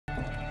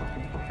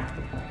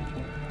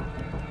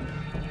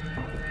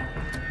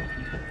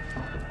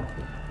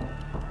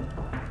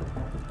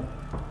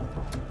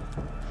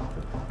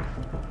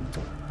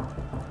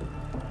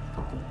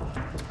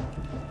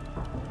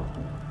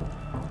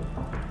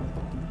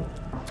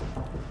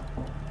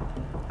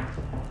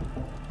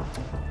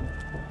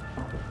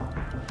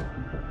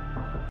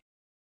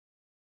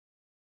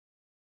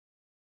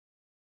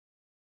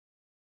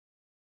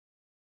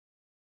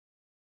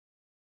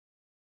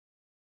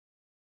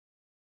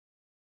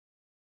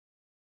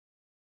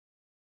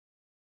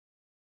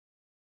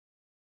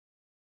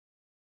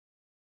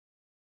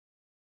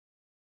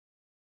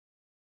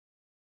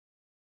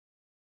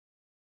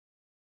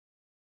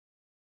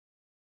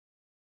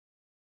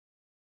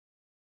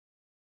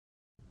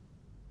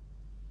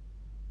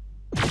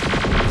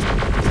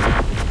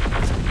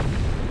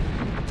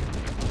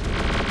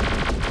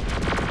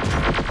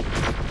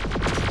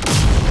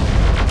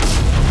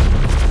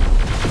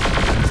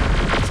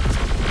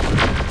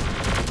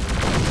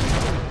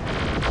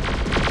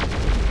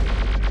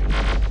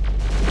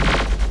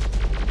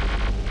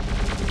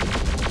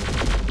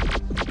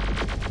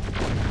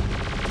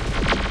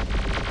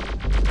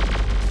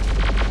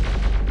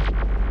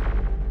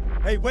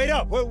Hey, wait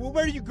up!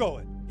 Where are you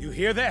going? You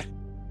hear that?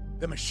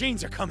 The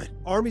machines are coming.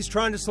 Army's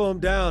trying to slow them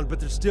down, but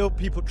there's still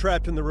people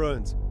trapped in the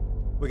ruins.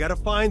 We gotta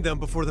find them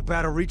before the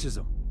battle reaches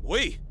them.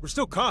 We're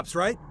still cops,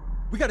 right?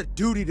 We got a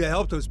duty to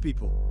help those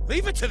people.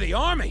 Leave it to the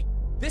Army.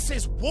 This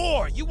is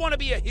war. You want to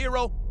be a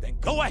hero? Then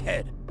go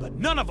ahead. But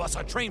none of us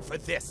are trained for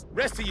this.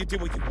 Rest of you do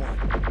what you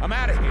want. I'm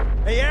out of here.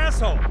 Hey,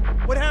 asshole!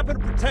 What happened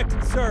to protect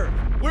and serve?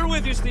 We're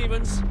with you,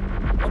 Stevens.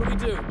 What do we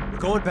do? We're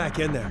going back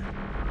in there.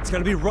 It's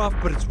gonna be rough,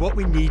 but it's what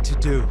we need to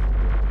do.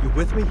 You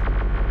with me?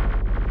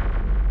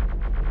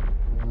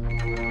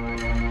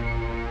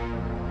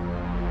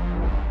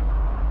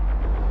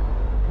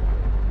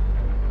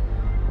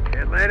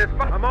 Atlantis,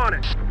 I'm on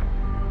it.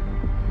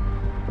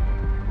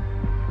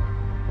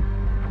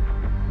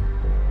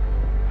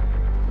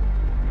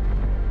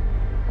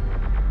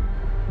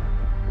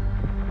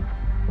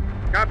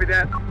 Copy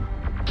that.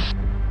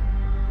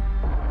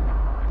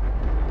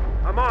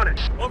 I'm on it.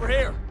 Over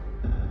here.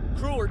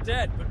 Crew are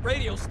dead, but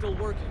radio's still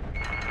working.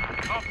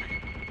 Copy.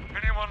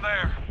 Anyone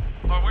there?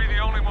 Are we the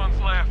only ones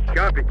left?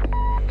 Copy.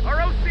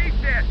 Our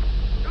OC's dead.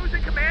 Who's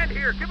in command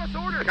here? Give us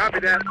orders. Copy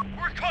that.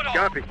 We're cut off.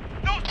 Copy. Those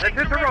Let's things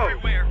hit the are road.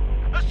 everywhere.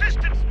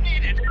 Assistance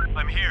needed.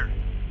 I'm here.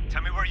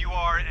 Tell me where you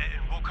are, and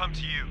we'll come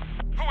to you.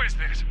 Who is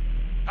this?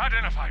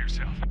 Identify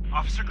yourself.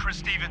 Officer Chris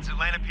Stevens,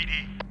 Atlanta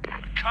PD.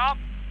 Cop,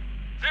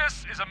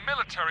 this is a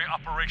military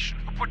operation.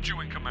 Who put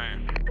you in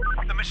command?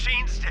 The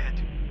machine's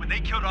dead when they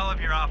killed all of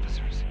your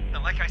officers.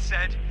 And like I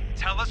said,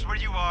 tell us where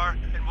you are,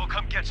 and we'll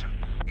come get you.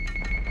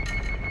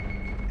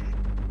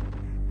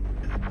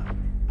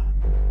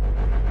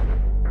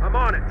 I'm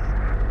on it.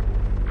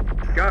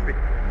 Copy.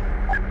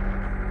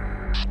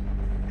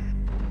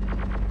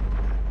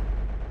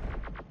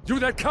 You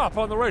that cop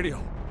on the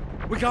radio.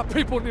 We got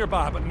people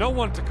nearby, but no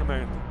one to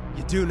command them.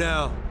 You do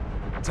now.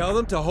 Tell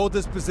them to hold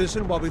this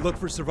position while we look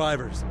for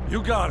survivors.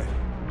 You got it.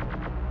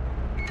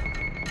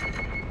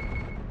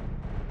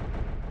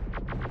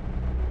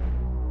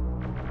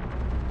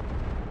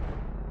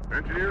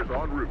 Engineers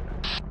en route.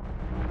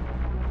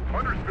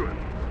 Understood.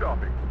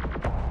 Stopping.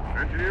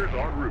 Engineers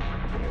en route.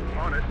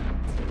 On it.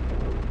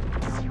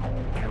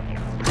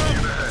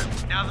 Moving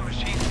ahead. Now the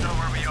machines know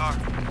where we are.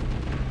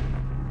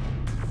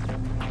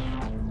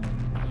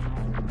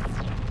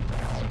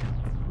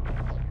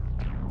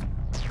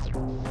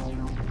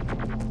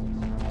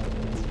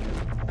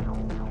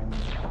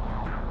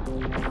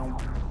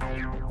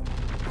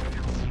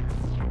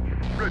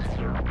 Ready,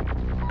 sir.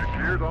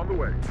 Engineers on the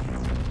way.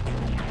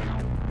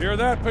 Hear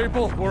that,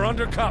 people? We're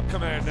under cop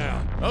command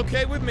now.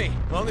 Okay with me,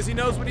 as long as he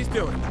knows what he's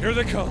doing. Here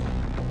they come.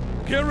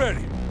 Get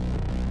ready.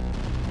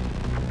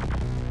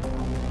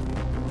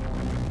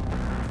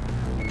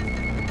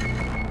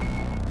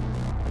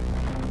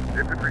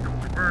 Infantry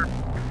confirmed.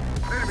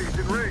 Enemies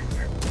in range.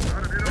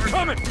 They're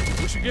coming!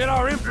 We should get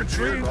our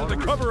infantry into the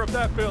cover of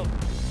that building.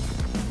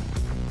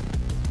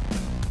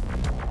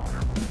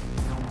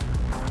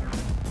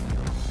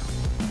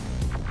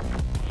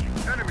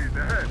 Enemies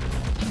ahead.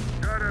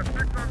 Got a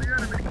fix on the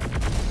enemy.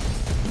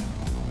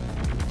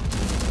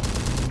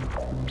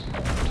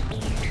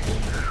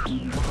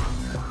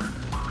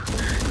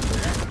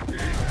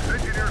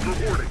 Engineers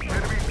reporting.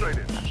 Enemy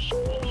sighted.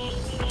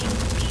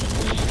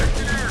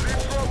 Engineers in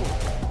trouble.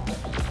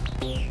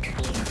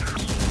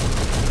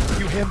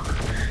 You him?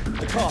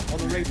 The cop on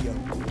the radio.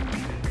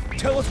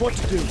 Tell us what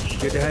to do.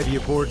 Good to have you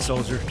aboard,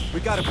 soldier. We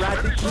got a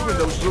Bradley crew in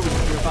those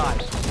ruins nearby.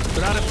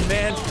 They're out of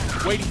command,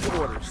 waiting for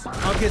orders.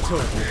 I'll get to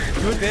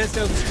it. You advance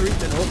down the street,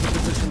 then hold the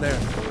position there.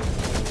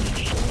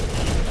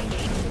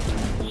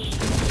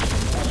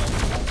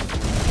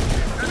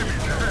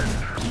 Enemies ahead.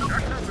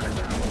 Got company.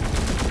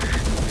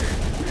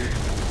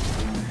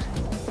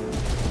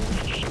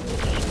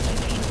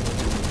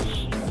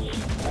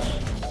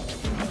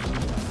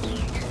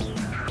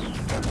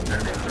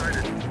 Enemy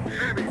sighted.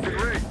 Enemies in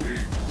range.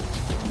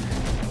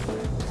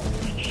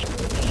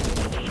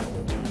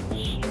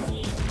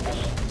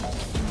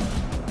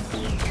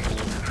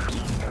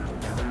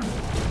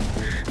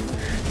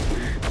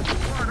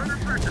 Squad under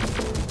pressure.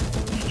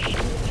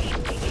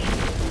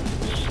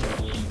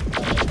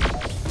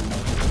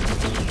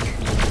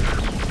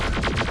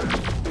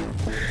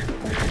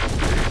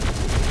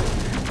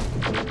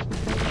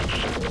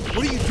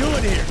 What are you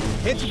doing here?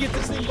 Can't you get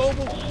this thing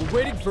mobile? We're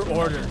waiting for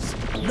orders.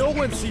 No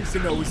one seems to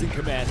know who's in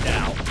command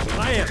now.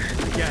 I am,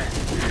 again.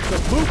 So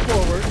move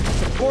forward,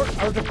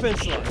 support our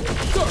defense line.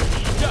 Sir!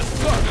 Yes,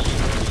 sir!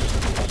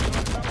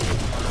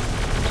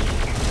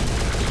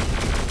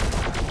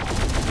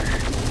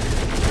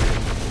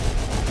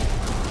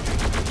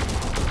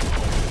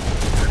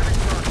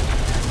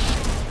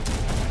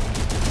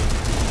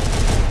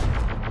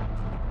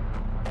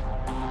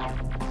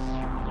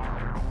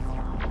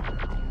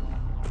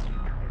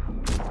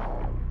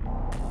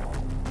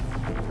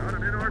 Got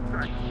him in our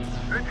sight.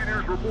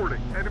 Engineers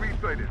reporting. Enemy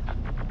sighted.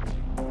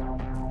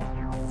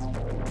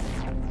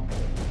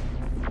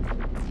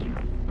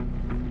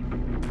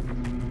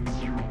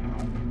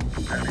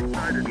 Enemy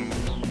sighted.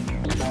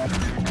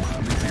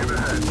 Give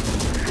ahead.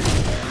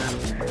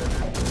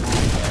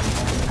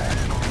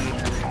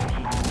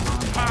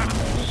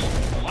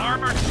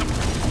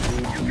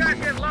 Guys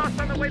get lost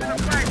on the way to the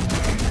fight.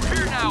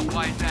 Here now,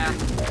 white ass.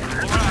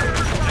 Alright,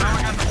 now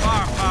we got the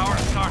firepower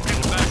to start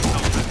getting back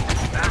something.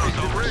 Battle's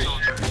over,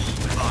 soldier.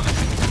 Lost.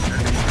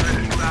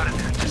 Get out of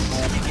there. Just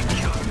so you get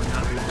killed for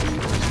nothing.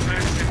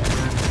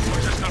 We're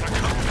just gonna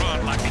come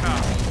run like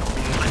cows.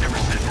 I never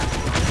said that.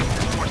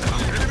 Of course not.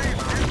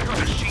 The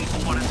machines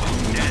want us all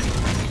dead.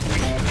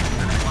 We keep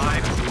them alive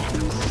and keep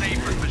them safe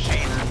from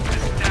machines.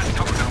 And that's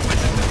how we're gonna win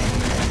this thing.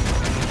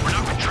 We're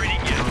not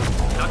retreating yet.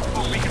 Not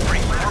before we can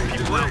bring more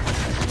people out with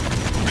us.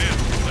 Men,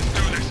 let's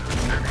do this.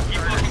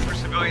 Keep looking for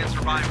civilian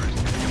survivors.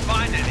 If you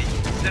find any,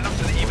 send them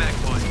to the evac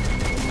point.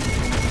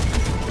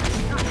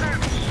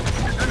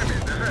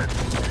 Enemies ahead.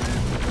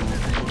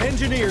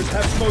 Engineers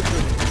have smoke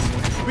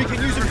grenades. We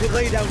can use them to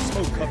lay down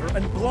smoke cover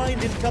and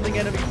blind incoming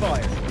enemy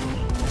fire.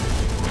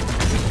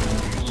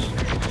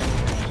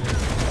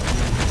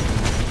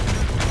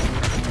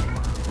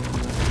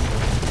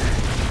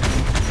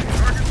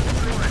 Target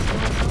destroyed.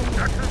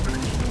 Got company.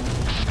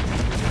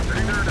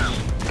 Heading there now.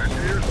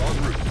 Engineers en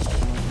route.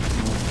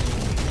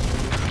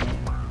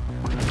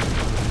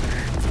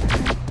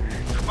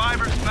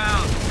 Survivors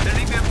found.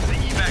 Sending them to the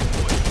evac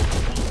point.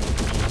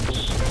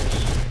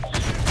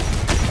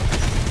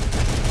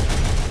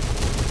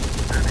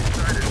 Enemy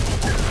sighted.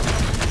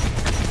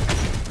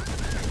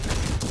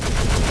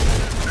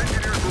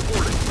 Engineers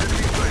reporting.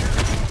 Enemy sighted.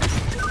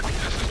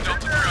 This is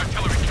Delta 3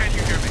 Artillery. Can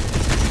you hear me?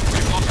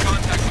 We've lost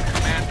contact with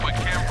command point.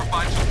 Can't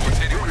provide support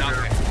to anyone out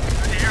there.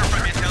 Good to hear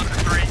from you, Delta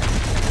 3.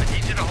 I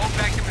need you to hold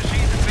back the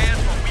machines and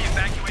vans while we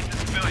evacuate the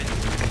civilians.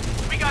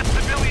 We got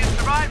civilian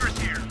survivors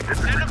here.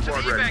 Send them to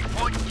the evac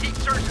point and keep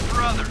searching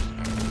for others.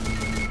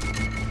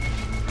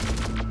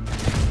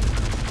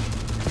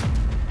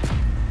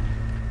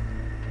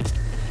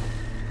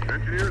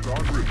 Engineers en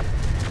route.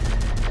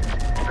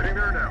 Heading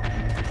there now.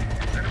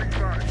 Enemy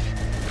spotted.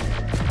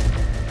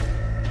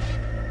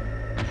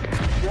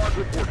 Squad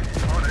reporting.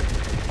 On it.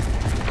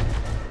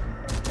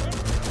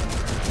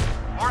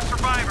 More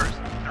survivors.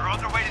 They're on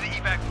their way to the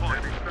evac point.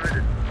 Enemy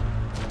sighted.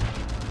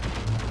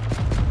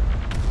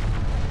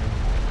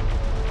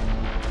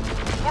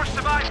 More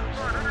survivors.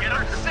 Get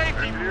them to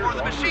safety before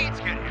the machines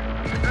get here.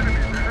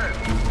 Enemies ahead.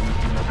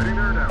 Heading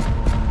there now.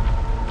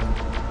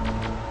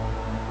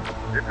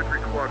 Infantry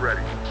squad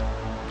ready.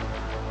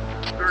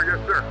 Sir, yes,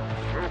 sir.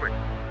 Moving.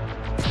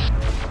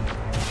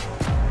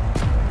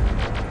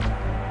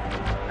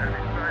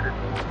 Enemy sighted.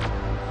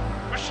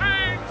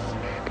 Machines!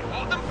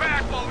 Hold them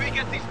back while we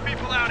get these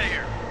people out of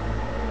here.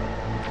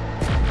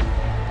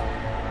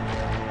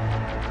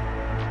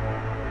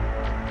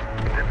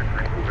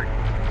 Infantry moving.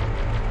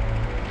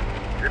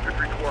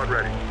 Infantry squad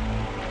ready.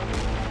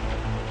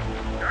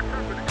 Got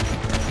company.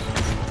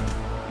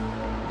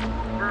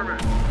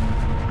 Affirmative.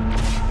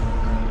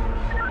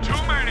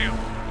 Too many of them.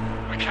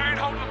 We can't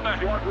hold them back.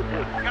 Squad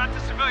reporting. Got the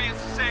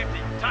civilians to safety.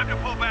 Time to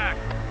pull back.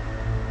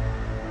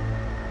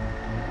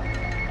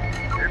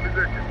 In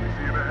position. We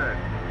see him ahead.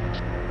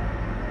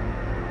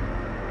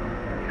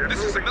 Get This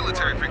is a moving,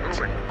 military squad.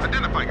 frequency. Moving.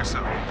 Identify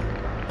yourself.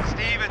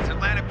 Stevens,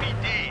 Atlanta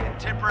PD, and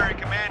temporary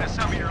command of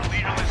some of your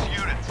leaderless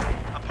units.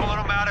 I'm pulling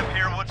them out of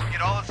here once we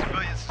get all the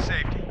civilians to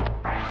safety.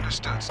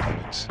 Understood,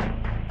 Stevens.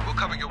 We'll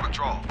cover your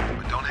withdrawal,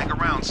 but don't hang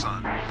around,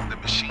 son. The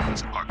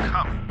machines are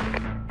coming.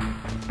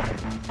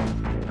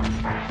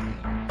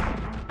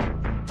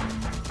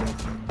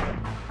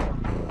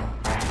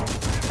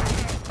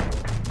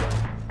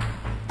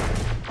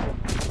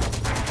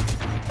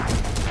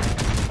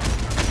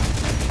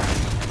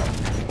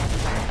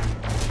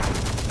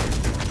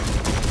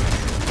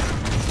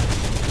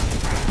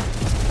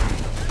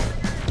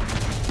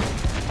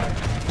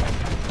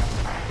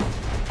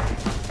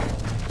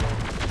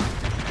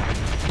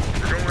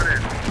 We're going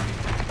in.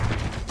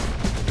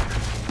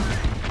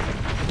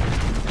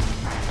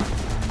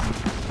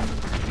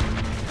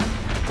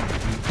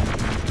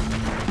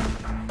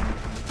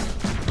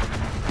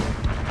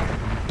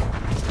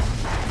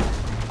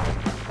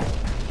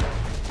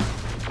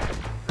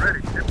 Ready.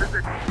 In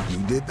position. You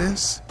did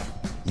this?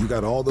 You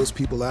got all those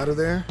people out of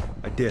there?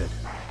 I did.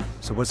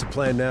 So what's the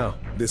plan now?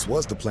 This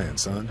was the plan,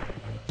 son.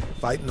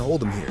 Fight and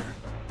hold them here.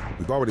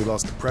 We've already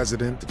lost the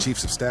president, the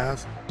chiefs of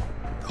staff,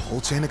 the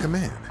whole chain of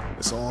command.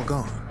 It's all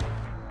gone.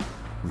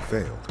 We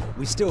failed.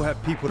 We still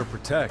have people to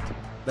protect.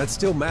 That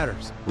still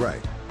matters.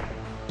 Right.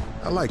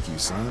 I like you,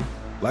 son.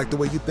 Like the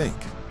way you think.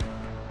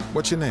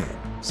 What's your name?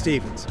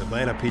 Stevens,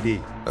 Atlanta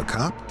PD. A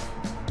cop?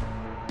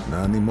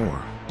 Not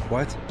anymore.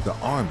 What? The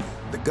army,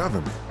 the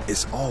government,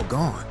 it's all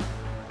gone.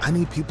 I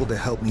need people to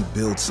help me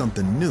build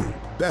something new,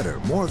 better,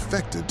 more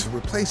effective to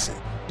replace it.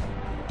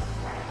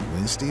 You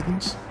in,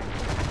 Stevens?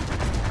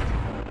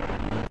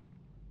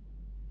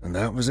 And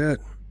that was it.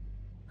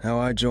 How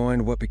I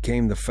joined what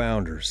became the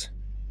Founders.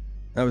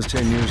 That was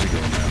 10 years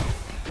ago now.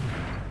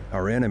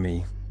 Our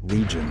enemy,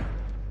 Legion,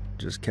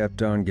 just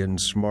kept on getting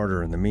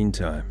smarter in the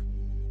meantime.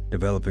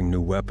 Developing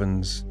new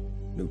weapons,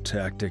 new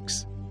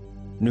tactics,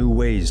 new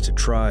ways to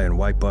try and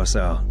wipe us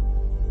out.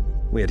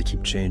 We had to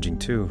keep changing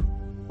too,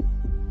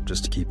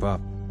 just to keep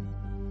up.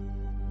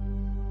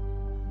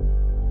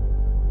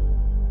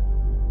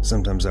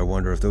 Sometimes I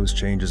wonder if those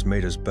changes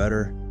made us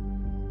better,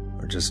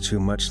 or just too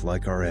much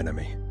like our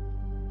enemy.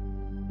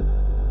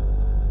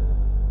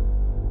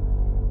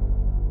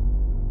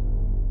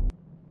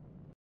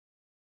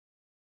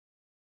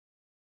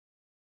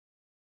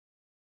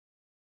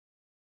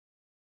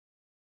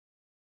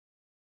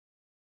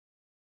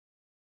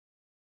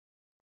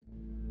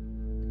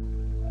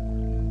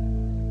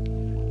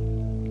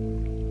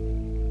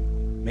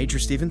 Major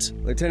Stevens?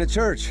 Lieutenant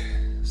Church,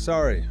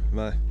 sorry,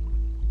 my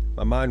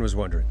mind was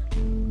wandering.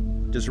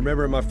 Just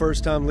remembering my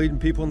first time leading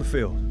people in the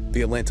field.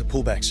 The Atlanta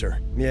pullback, sir.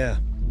 Yeah,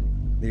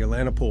 the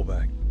Atlanta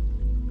pullback.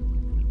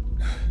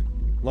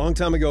 Long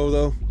time ago,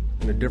 though,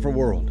 in a different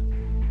world.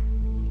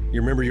 You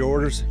remember your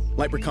orders?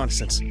 Light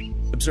reconnaissance.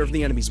 Observe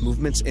the enemy's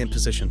movements and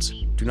positions.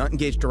 Do not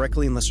engage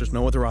directly unless there's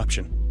no other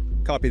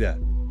option. Copy that.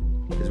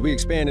 As we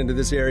expand into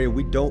this area,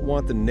 we don't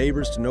want the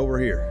neighbors to know we're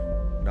here.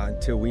 Not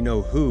until we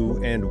know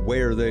who and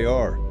where they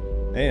are.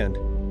 And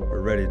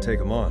we're ready to take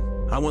them on.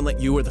 I won't let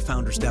you or the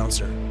Founders down,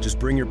 sir. Just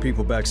bring your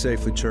people back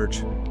safely,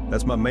 Church.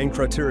 That's my main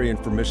criterion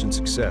for mission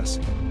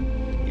success.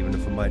 Even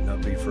if it might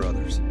not be for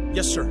others.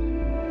 Yes, sir.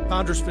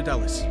 Founders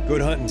Fidelis.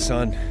 Good hunting,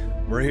 son.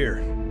 We're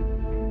here.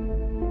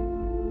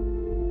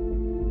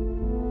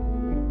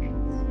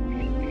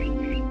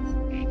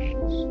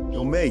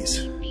 Yo,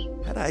 Mace.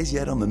 Had eyes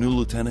yet on the new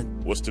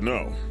lieutenant? What's to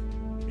know?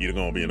 Either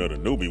gonna be another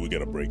newbie we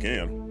gotta break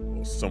in,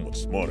 or someone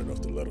smart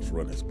enough to let us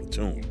run his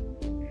platoon.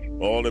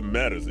 All that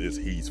matters is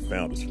he's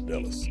Founders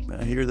Fidelis.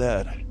 I hear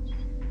that.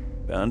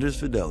 Founders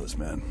Fidelis,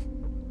 man.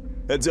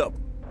 Heads up.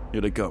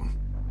 Here they come.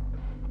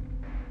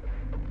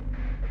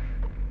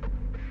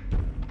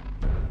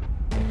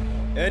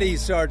 At ease,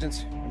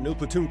 Sergeants. New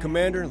platoon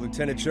commander,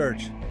 Lieutenant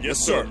Church. Yes,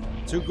 sir.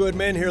 2 good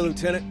men here,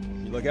 Lieutenant.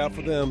 You look out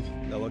for them,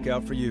 they'll look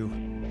out for you.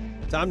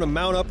 Time to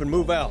mount up and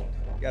move out.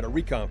 Got a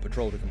recon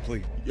patrol to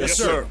complete. Yes,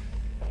 sir.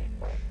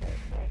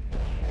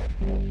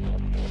 Movement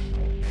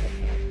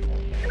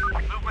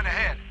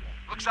ahead.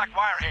 Looks like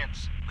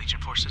wireheads. Legion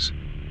forces.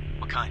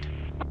 What kind?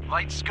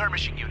 Light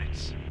skirmishing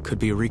units. Could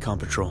be a recon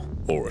patrol.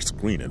 Or a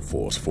screening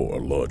force for a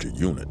larger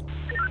unit.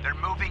 They're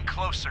moving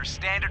closer.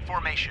 Standard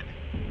formation.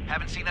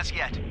 Haven't seen us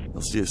yet.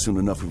 They'll see us soon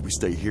enough if we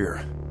stay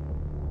here.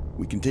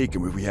 We can take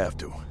them if we have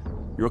to.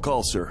 Your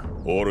call, sir.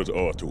 Orders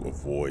are to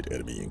avoid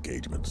enemy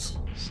engagements.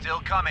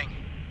 Still coming.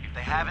 If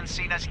they haven't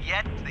seen us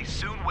yet, they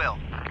soon will.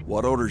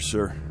 What orders,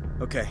 sir?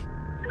 Okay.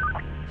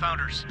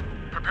 Founders,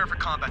 prepare for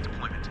combat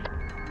deployment.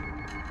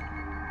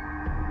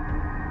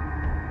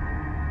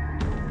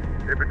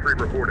 Infantry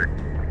reporting.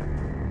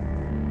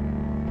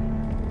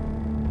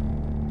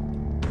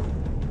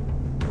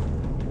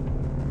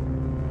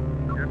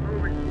 Get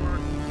moving,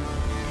 squad.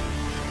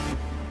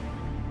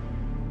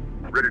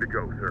 Ready to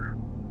go, sir.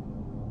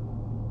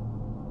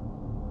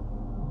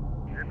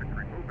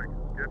 Infantry moving.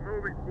 Get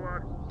moving,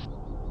 squad.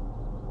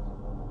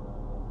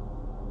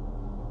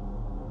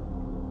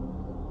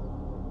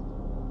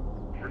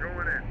 We're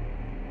going in.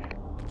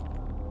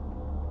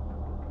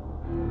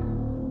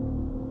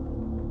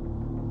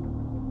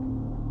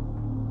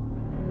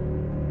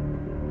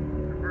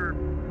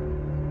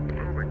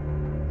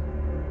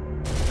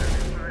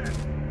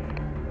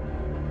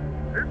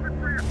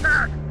 Infantry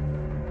attack!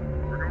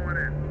 We're going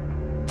in.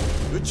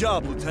 Good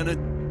job,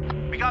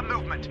 Lieutenant. We got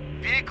movement.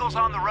 Vehicles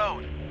on the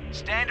road.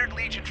 Standard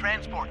Legion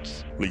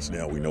transports. At least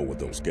now we know what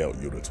those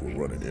scout units were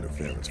running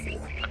interference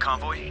for. A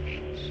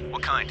convoy?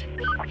 What kind?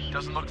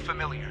 Doesn't look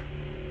familiar.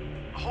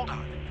 Hold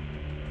on.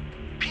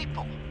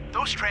 People.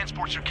 Those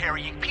transports are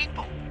carrying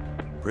people.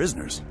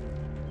 Prisoners?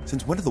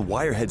 Since when do the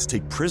wireheads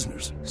take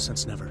prisoners?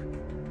 Since never.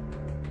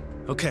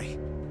 Okay.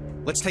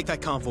 Let's take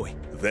that convoy.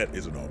 That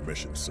isn't our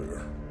mission,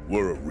 sir.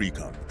 We're a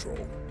recon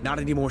patrol. Not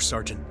anymore,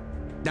 Sergeant.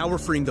 Now we're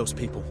freeing those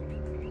people.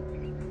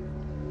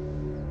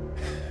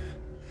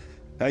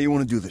 How you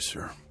want to do this,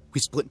 sir? We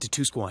split into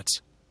 2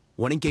 squads.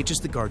 One engages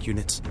the guard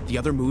units, the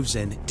other moves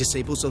in,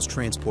 disables those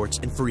transports,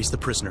 and frees the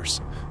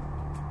prisoners.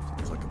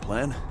 Sounds like a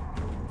plan.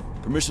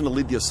 Permission to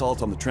lead the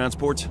assault on the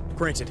transports?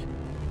 Granted.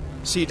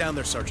 See you down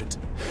there, Sergeant.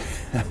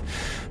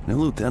 New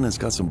lieutenant's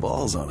got some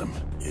balls on him.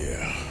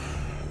 Yeah.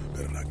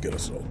 Better not get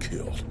us all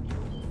killed.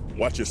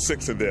 Watch your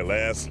 6 in there,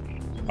 lass.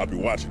 I'll be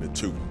watching it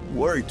too.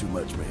 Worry too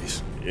much,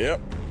 Mace.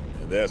 Yep.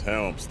 And that's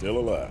how I'm still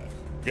alive.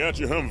 Got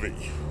your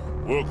Humvee.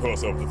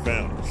 Workhorse of the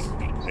Founders.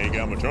 Ain't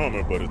got much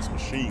armor, but its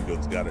machine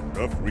guns got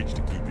enough reach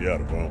to keep you out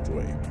of harm's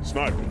way.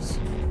 Snipers.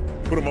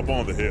 Put them up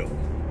on the hill,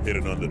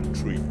 hidden under the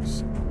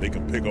trees. They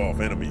can pick off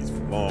enemies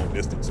from long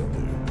distance up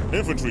there.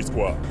 Infantry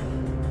squad.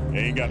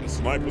 Ain't got the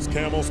sniper's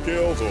camo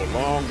skills or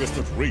long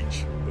distance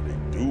reach, but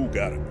they do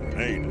got a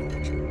grenade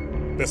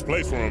launcher. Best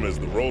place for them is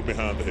the road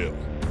behind the hill.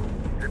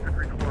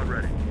 Infantry squad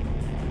ready.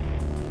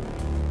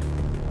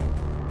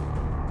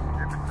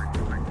 Infantry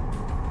moving.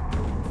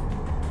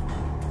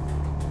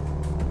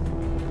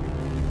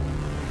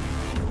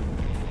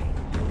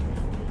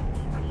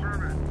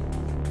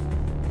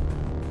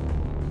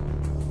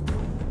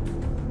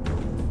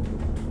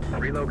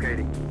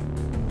 Relocating.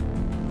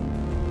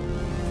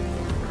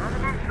 On the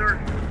move, sir.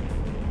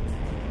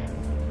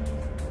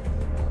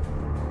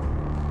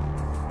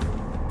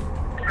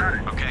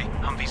 Okay,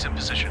 Humvee's Enemies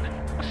in position.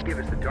 Give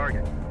us the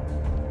target.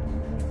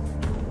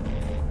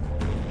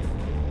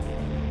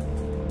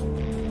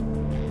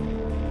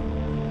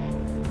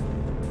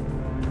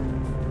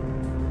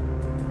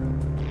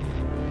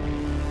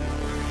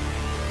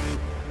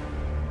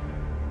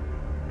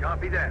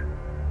 Copy that.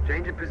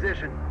 Change in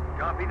position.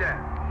 Copy that.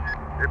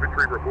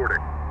 Infantry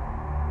reporting.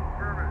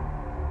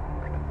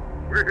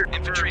 We're here.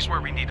 Infantry's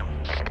where we need them.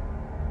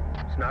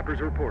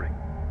 Snipers reporting.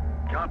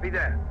 Copy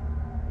that.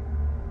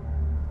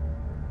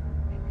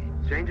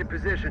 Change in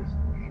position.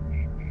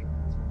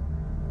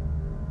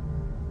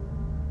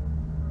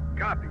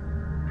 Copy.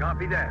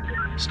 Copy that.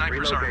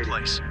 Snipers are in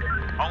place.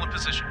 All in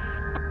position.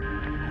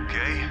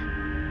 Okay.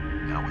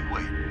 Now we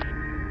wait.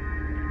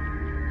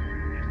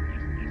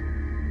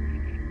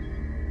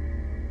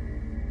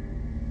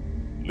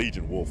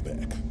 Legion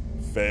Wolfpack.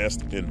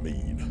 Fast and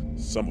mean.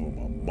 Some of them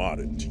are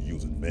modded to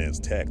use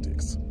advanced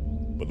tactics.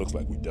 But looks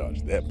like we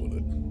dodged that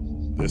bullet.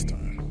 This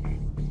time.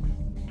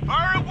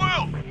 Fire at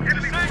will!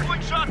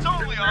 Disabling shots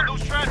only on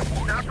those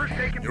transports! Snipers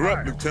taking You're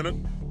fire. up,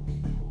 Lieutenant.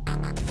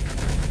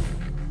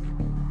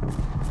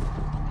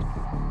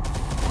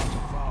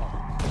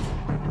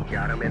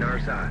 Got him in our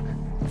sights.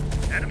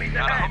 Enemies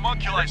Got a ahead.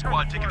 homunculi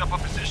squad taking up a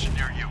position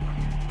near you.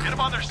 Get them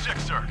on their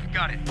 6, sir.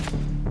 Got it.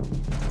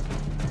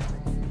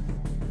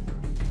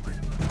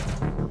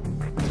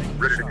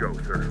 Ready to go,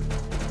 sir.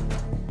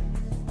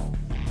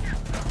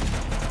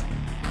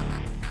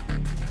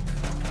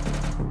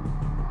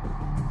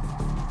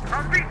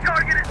 Humvee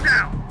target is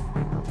down.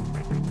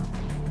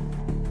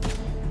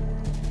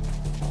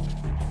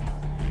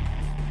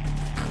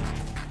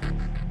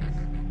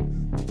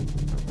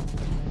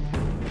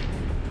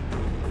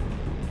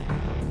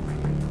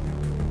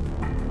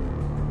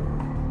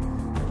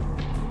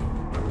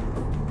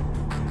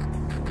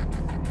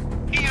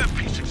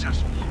 EMP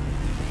successful.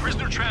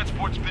 Prisoner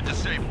transport's been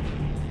disabled.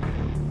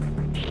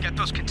 Get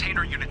those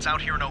container units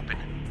out here and open.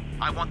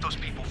 I want those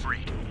people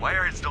freed.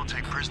 Wireheads don't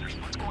take prisoners.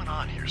 What's going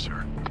on here,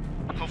 sir?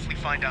 Hopefully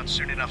find out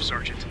soon enough,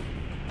 Sergeant.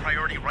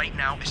 Priority right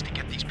now is to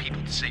get these people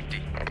to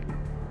safety.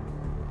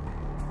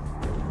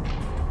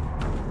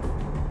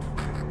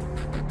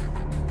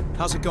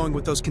 How's it going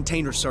with those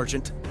containers,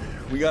 Sergeant?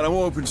 We got them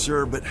open,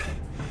 sir, but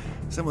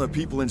some of the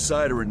people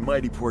inside are in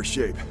mighty poor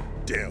shape.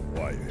 Damn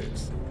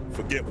wireheads.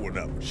 Forget we're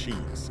not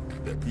machines.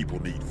 That people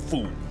need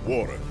food,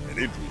 water, and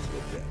injuries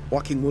looked at.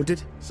 Walking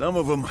wounded? Some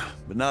of them,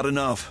 but not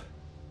enough.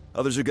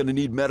 Others are gonna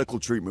need medical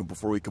treatment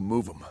before we can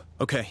move them.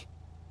 Okay.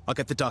 I'll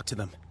get the doc to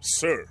them.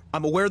 Sir.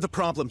 I'm aware of the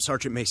problem,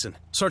 Sergeant Mason.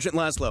 Sergeant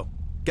Laszlo,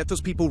 get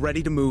those people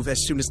ready to move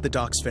as soon as the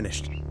doc's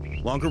finished.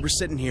 Longer we're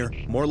sitting here,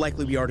 more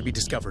likely we are to be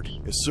discovered.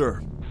 Yes,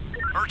 sir.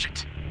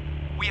 Urgent.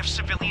 We have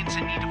civilians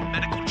in need of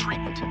medical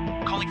treatment.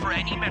 Calling for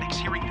any medics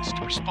hearing this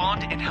to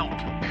respond and help.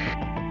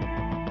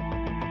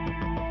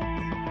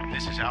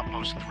 This is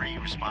Outpost 3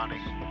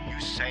 responding. You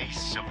say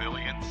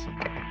civilians?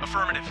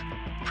 Affirmative.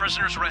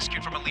 Prisoners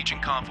rescued from a Legion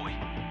convoy.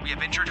 We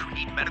have injured who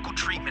need medical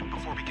treatment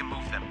before we can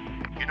move them.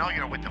 You know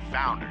you're with the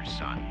Founders,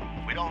 son.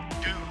 We don't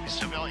do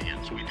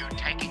civilians. We do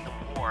taking the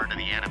war to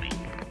the enemy.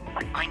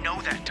 I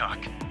know that, Doc.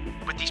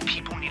 But these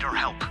people need our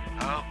help.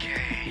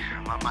 Okay,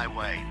 I'm on my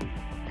way.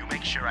 You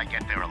make sure I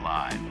get there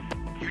alive.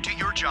 You do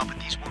your job with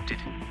these wounded.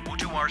 We'll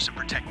do ours and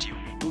protect you.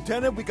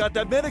 Lieutenant, we got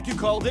that medic you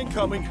called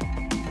incoming.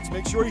 Let's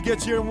make sure he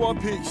gets here in one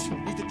piece.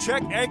 Need to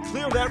check and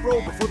clear that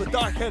road before the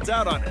doc heads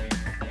out on it.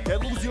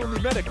 Can't lose the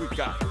only medic we've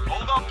got.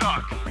 Hold up,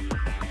 Doc.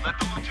 Let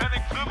the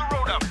lieutenant clear the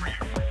road out for you.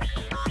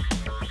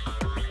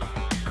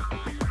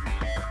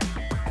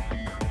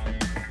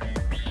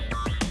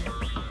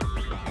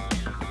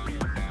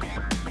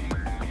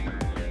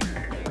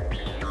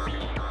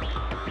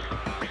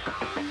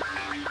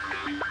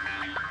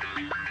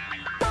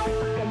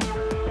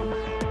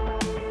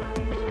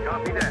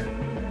 Copy that.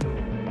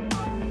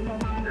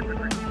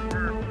 Infantry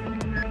confirmed.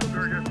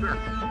 Sir, yes, sir.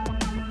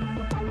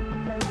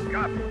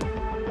 Copy.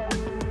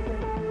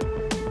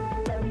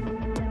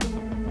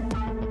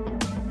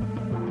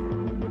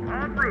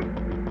 En route.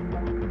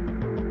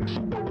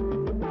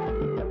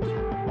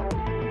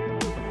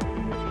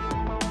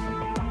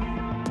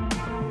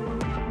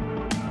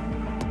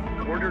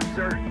 Orders,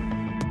 sir.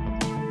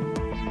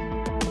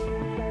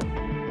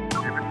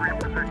 Infantry in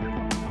position.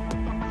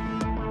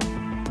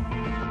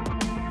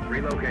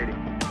 Relocating.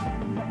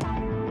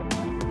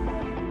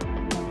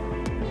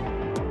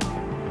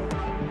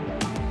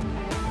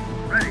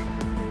 Ready.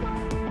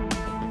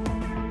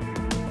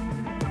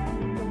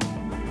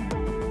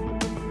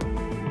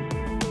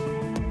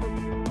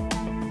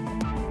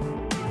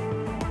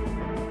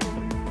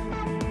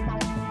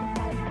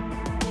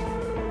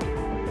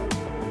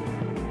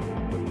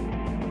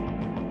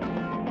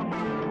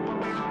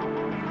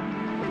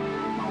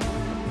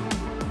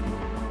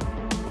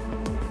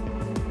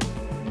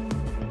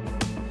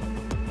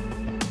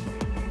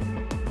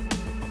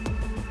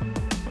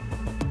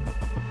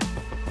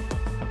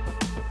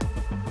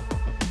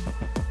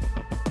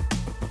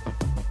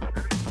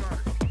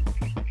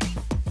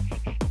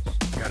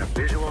 Got a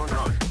visual on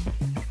us.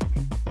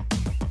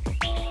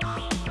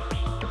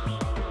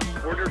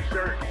 Orders,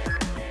 sir.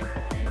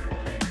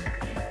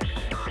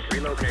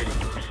 Relocating.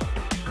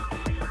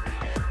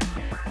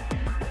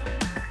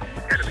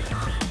 Enemy.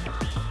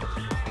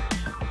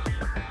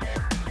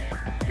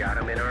 Got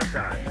him in our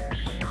side.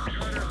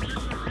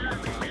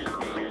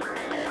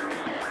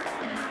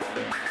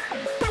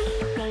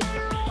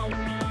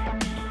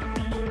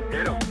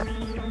 Hit him.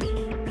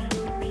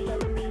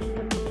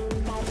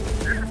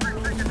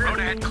 Road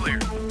ahead clear.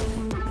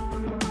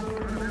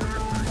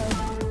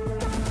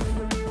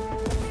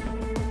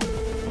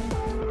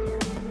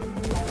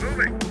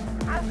 Moving.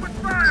 Open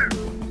fire.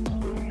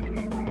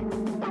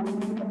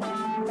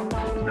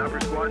 Number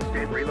squad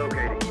state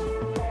relocating.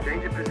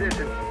 Change of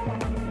position.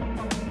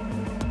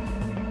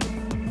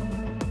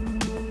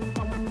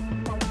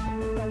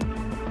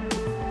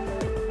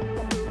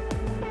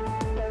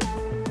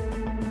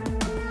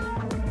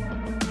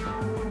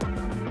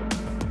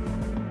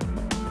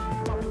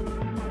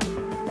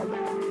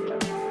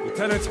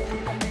 Lieutenant,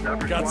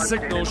 got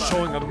signals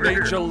showing a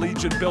major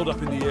Legion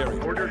buildup in the area.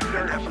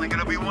 Definitely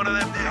gonna be one of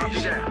them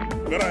days.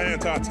 Got our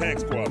anti-tank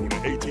squad with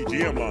an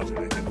ATGM launcher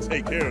that can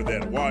take care of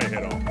that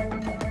wirehead on.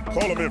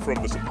 Call them in from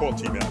the support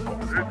team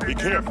outpost. Be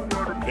careful.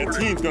 That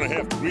team's gonna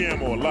have to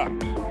re-ammo a lot.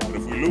 But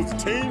if we lose the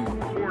team,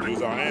 we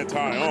lose our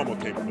anti-armor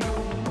capability.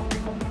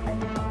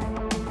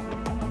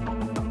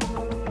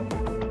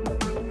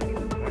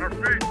 On our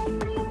feet.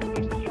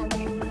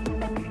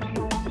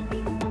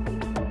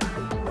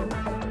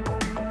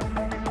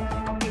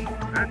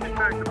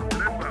 Anti-tank support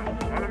inbound.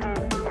 On the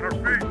move. On our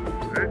feet.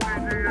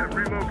 ATGM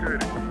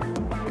relocating.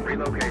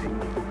 Relocating.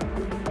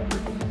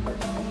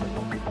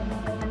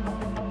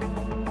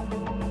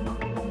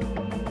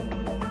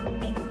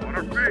 On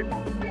our feet.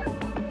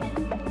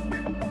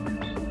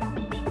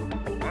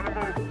 On the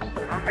move.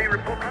 On me,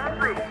 report en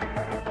route.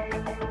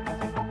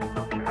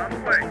 On the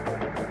way.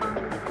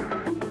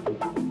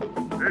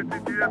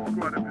 ATGM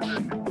squad in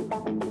position.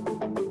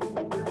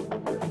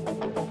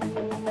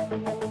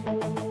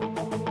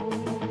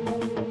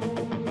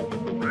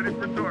 Ready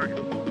for target.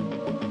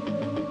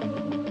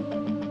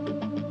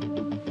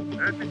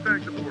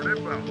 Anti-tank support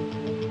inbound.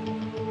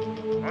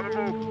 On the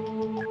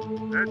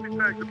move.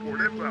 Anti-tank support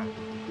inbound.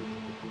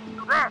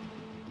 Drop!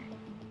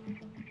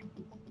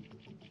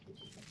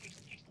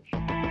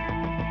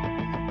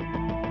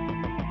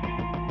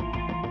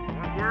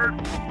 One word.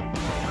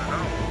 No.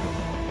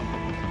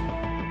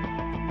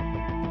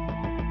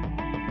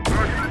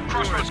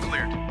 Crossroads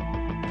cleared.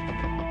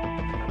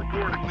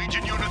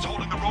 Legion units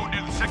holding the road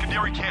near the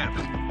secondary camp.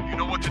 You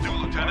know what to do,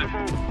 Lieutenant.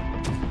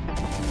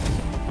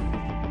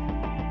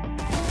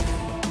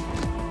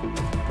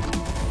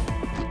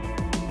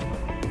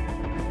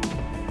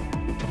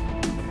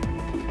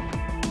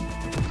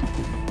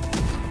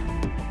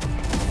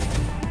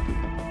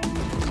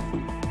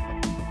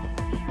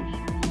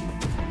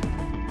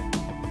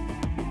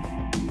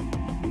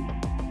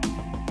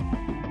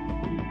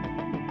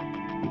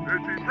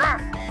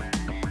 Drop!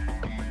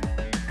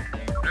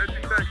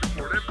 Anti-tank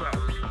support inbound.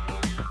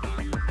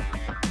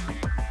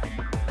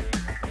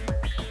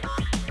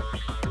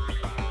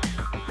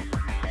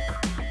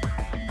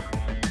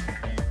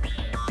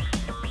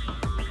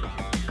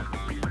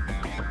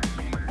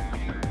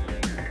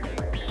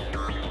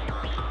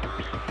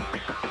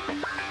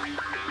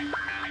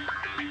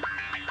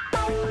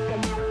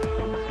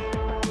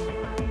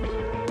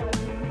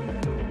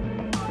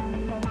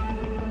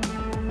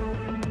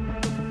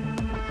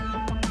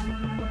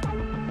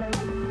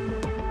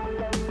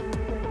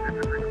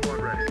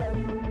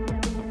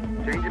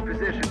 Change of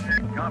position.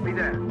 Copy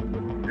that.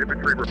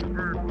 Infantry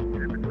referred.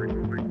 Infantry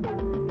moving.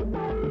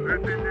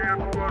 ATGM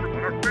squad on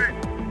our feet.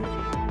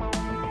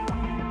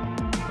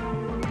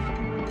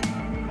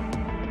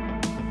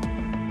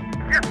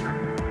 Yes, sir.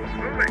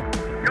 Moving.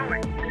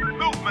 Going.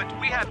 Movement.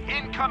 We have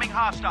incoming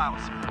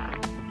hostiles.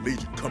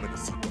 Legion coming to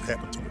see what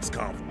happened to its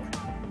convoy.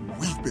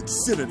 We've been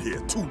sitting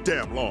here too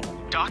damn long.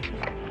 Doc,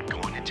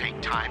 going to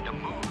take time to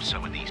move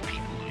some of these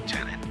people,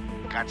 Lieutenant.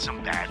 Got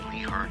some badly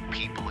hurt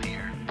people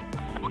here.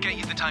 We'll get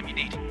you the time you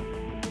need.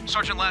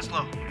 Sergeant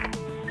Laszlo.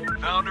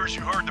 Founders,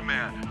 you heard the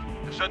man.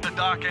 Defend the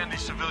dock and the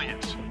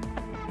civilians.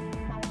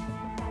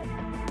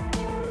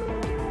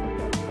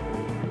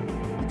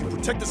 We can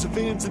protect the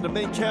civilians in the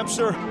main camp,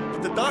 sir,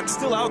 but the dock's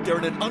still out there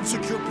in an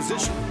unsecured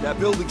position. That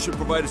building should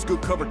provide us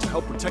good cover to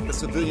help protect the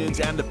civilians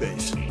and the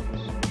base.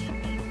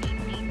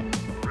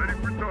 Ready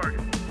for target.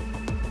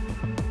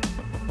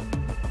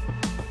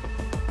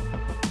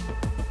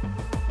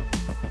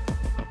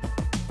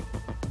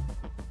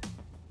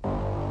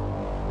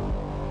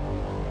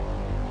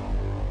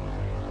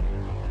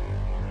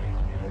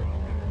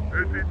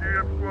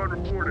 ATGM squad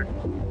reporting.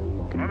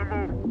 On the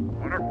move.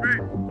 On our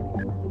feet.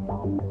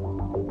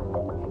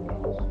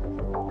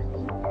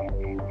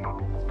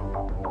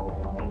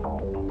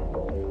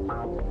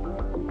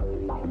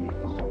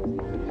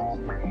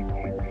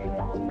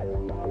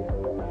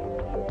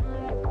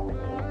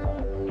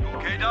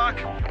 Okay, Doc?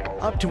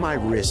 Up to my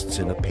wrists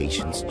in a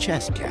patient's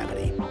chest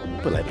cavity.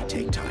 But let me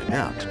take time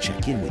out to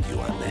check in with you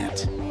on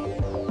that.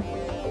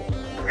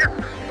 Yes,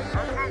 sir.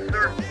 On the move,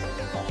 sir.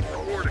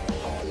 Reporting.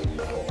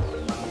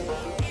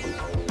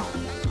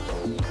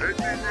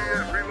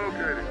 ATGM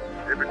relocating.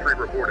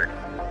 reporting.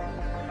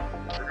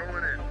 We're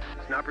going in.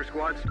 Sniper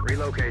squads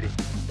relocating.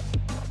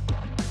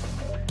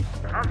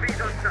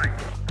 Humvee's on site.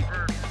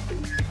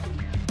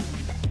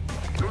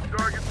 No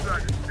target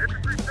sighted.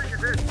 Infantry taking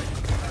hit.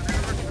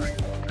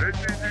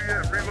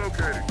 HDGM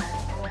relocating.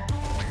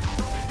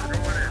 We're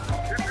going in.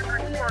 Infantry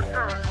squad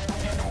time.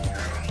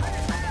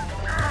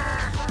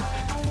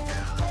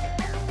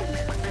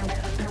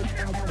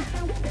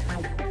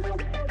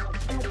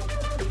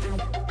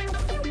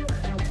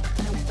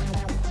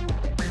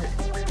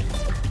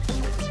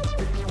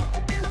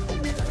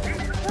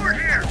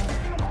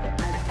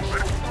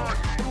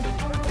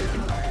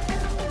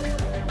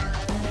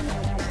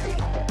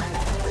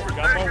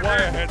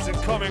 Wireheads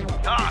incoming.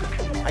 Doc!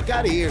 I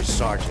got ears,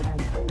 Sergeant,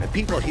 and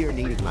people here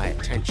needing my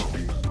attention.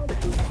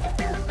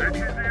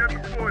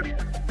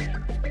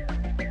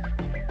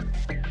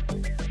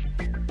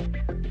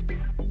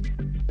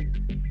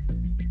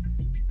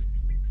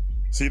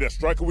 See that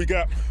striker we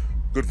got?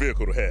 Good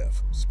vehicle to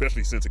have,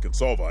 especially since it can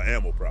solve our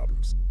ammo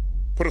problems.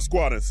 Put a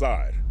squad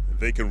inside, and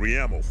they can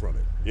re-ammo from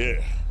it.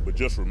 Yeah, but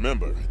just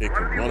remember, it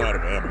can run out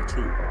of ammo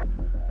too.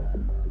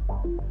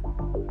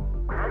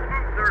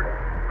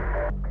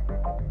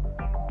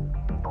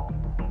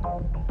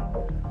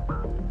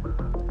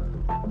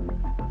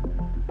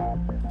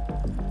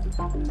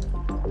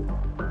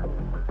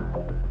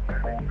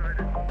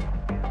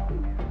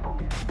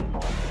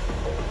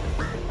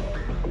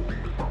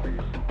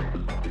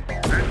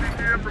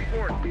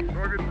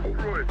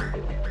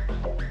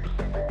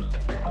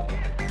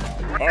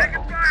 Alright,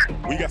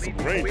 we got some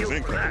Rangers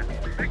incoming.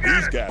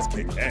 These guys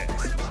kick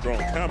ass. Strong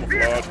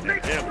camouflage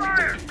and ammo,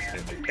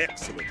 and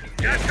excellent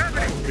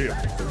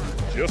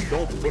vehicles. Just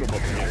don't put them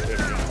up against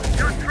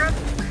everything.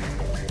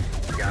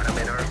 Got him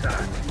in our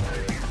side.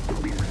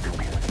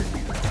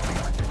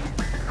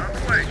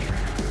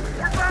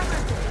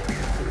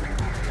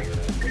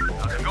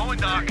 How's it going,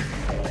 Doc?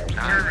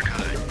 Not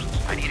good.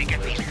 I need to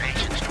get these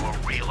patients to a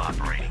real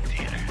operating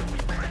theater.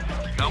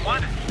 Got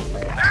one?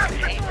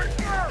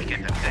 We get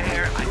them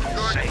there, I can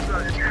save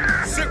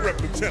them. Sit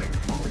rep, Lieutenant.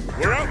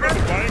 We're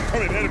outnumbered by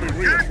incoming enemy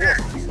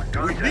reinforcements.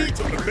 We need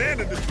to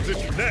abandon this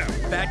position now.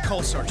 Bad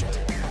call, Sergeant.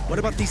 What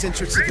about these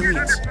entered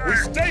civilians? We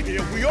stay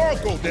here, we all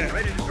go down.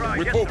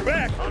 We go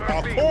back,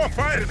 our core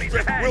fighting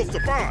strength will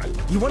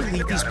survive. You want to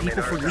leave these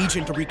people for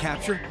Legion to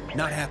recapture?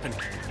 Not happening.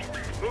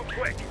 Move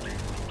quick.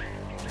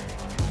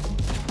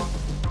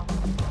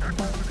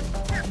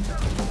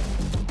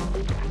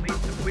 Need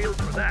some wheels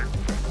for that.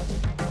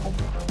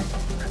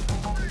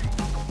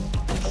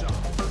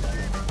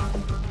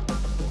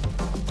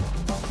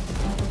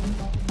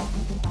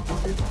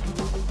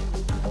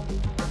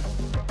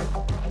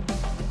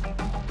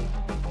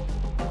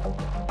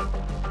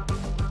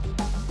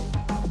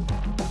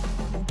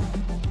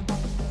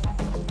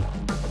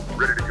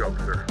 Ready to go,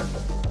 sir.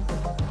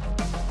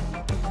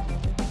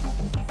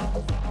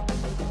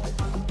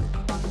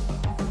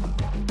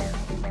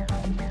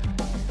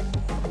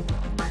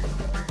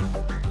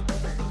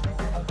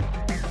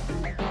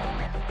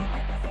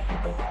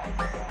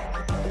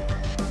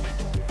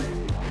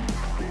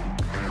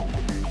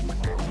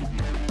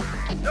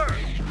 Sir,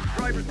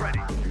 driver's ready.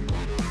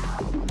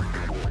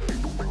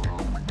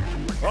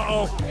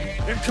 Uh-oh.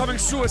 Incoming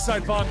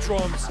suicide bomb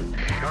drones.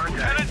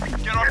 Lieutenant,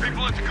 get our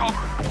people into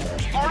cover.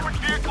 Armored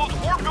vehicles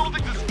or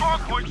buildings and strong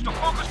points to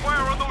focus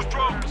fire on those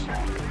drones.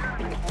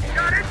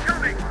 Got it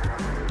coming!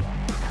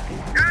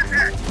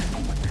 Contact!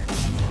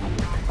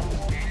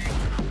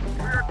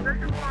 We are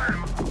taking fire.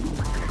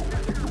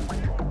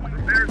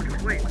 Repairs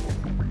complete.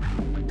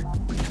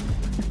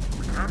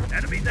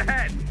 Enemies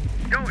ahead.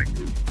 Going.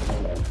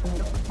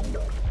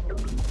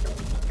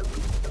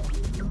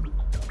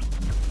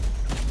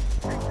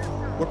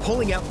 We're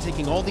pulling out and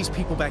taking all these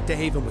people back to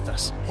Haven with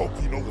us. Hope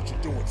you know what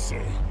you're doing,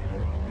 sir.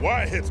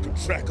 Wireheads could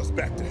track us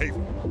back to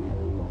Haven.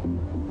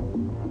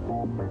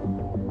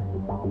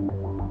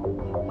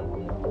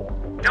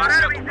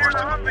 Doc's got the worst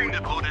of the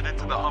wounded loaded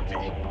into the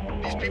Humvee.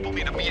 These people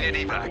need immediate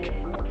evac.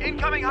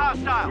 Incoming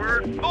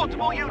hostiles.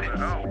 Multiple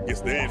units.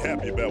 Guess they ain't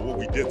happy about what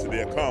we did to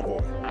their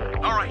convoy.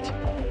 All right,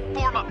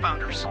 form up,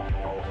 Founders.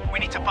 We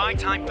need to buy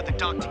time for the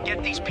Doc to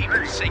get these people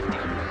to safety.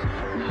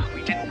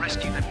 We didn't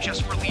rescue them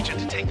just for Legion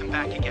to take them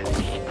back again.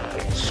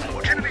 So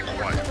much enemy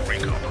quiet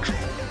recon patrol.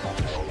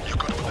 You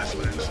good with this,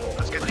 Liz?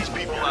 Let's get these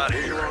people out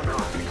of here.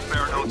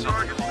 Fair notes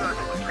on the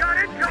Got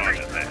it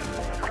coming!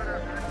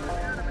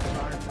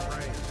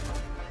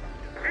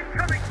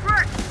 Incoming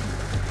threat!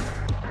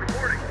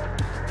 Reporting.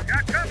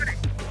 Got company.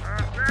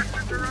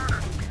 Bastards are on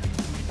us.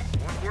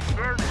 One more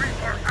third, we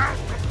are out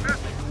of business.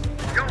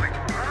 Going.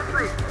 En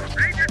route.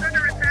 Rangers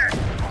under attack.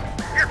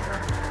 Yes, sir.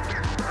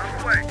 On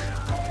the way.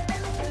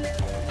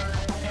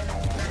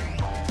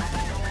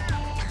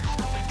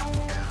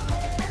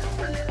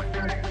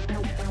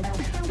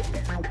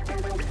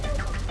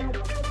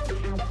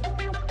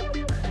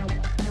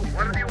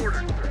 What are the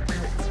orders, sir?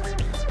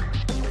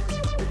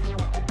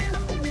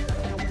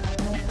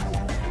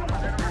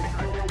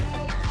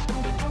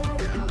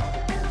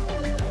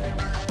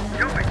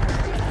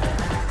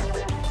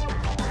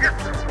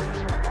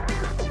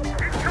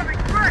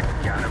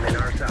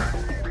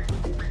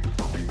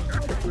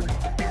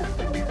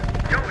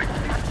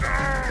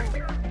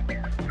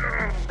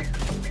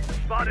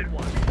 Spotted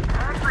one. En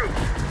route.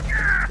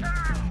 Yeah!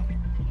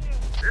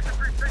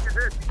 Infantry taking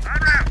hit. En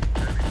route.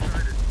 Enemy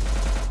sighted.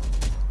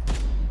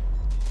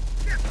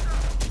 Yes, sir.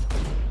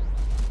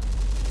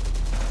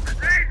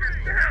 Danger's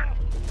down.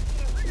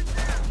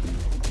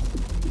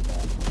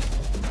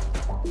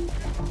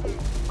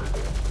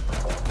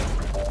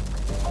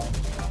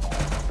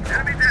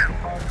 Enemy down.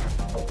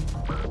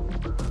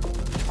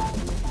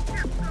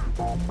 Yes, sir.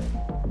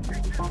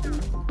 Take this gun.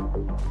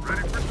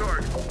 Ready for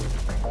target.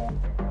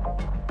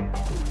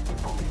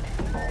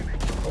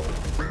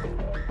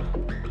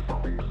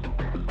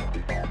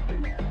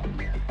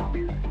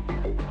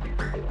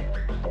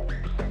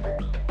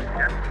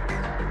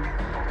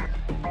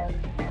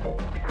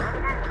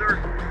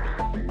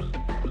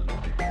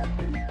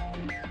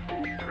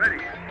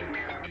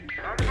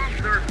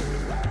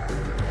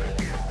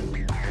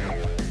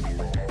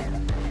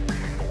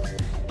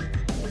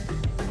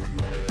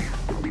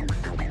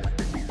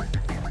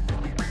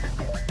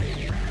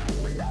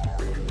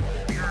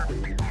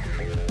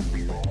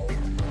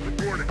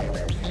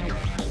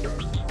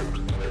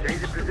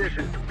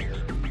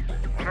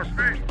 On our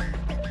feet.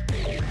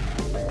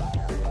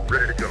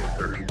 Ready to go,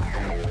 sir.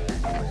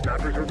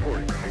 Stoppers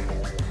reporting.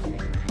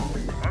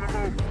 On the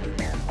move.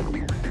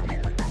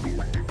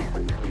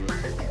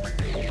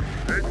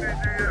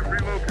 ATGF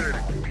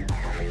relocating.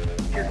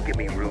 Just give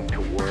me room to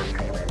work.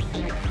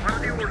 On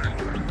the orders.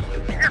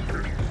 Yes,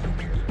 sir.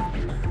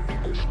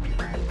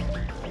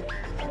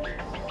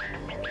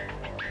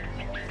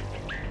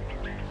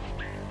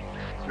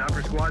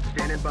 Sniper squad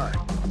standing by.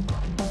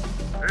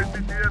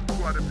 ATGF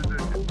squad in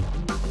position.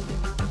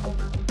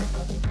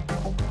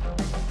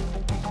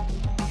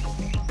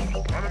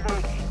 On the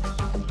move.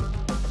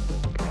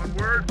 On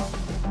word.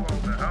 What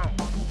the hell?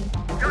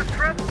 Got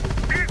trouble.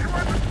 Vehicle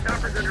on the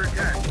stoppers under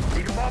attack.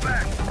 Need to fall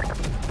back.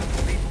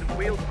 Need some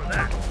wheels for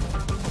that.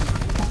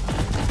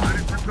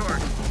 Ready for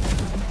target.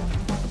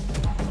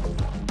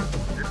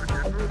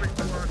 Infantry moving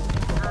squad.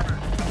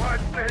 Squad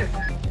finished.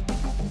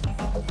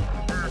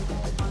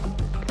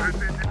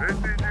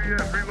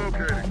 ATGF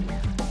relocating.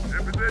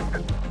 In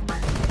position.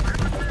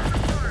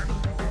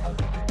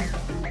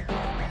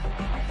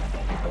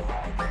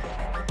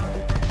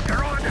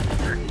 You're on it.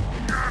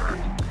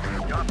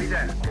 Copy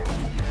that.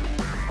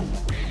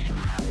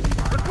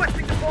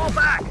 Requesting to fall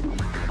back.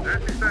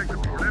 Anti-tank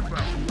support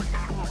inbound.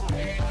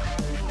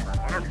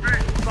 On our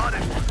feet.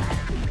 Spotted.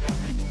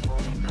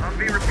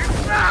 Humvee repeat.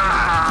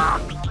 Ah!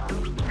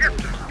 Yes,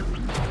 sir.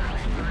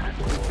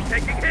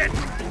 Taking hit.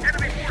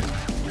 Enemy forces.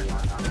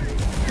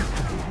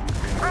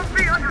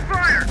 Humvee under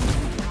fire.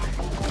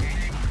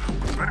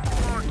 Ready for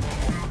launch.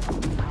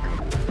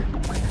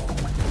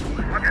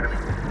 On enemy.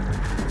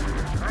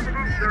 On the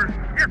move, sir.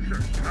 Yes, sir.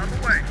 On the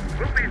way.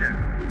 We'll be there.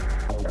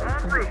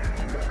 En route.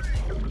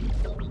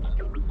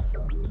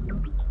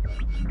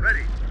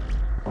 Ready.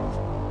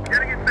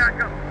 Getting it back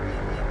up.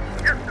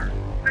 Yes, sir.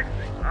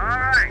 Fixing. All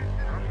right.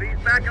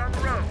 Humvee's back on the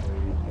road.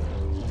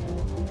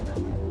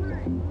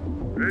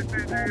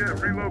 ATGF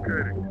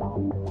relocating.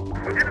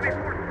 Enemy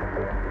forces.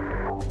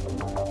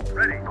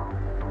 Ready.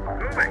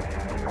 Moving.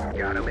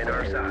 Got him in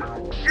our side.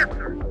 Yes,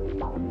 sir.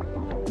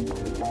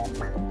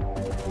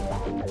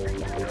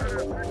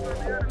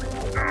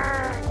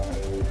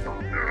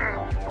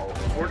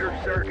 Order,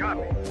 sir.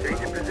 Copy.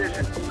 Change in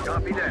position.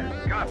 Copy that.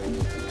 Copy.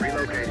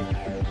 Relocating.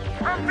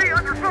 Humvee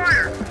under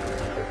fire.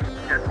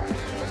 Yes.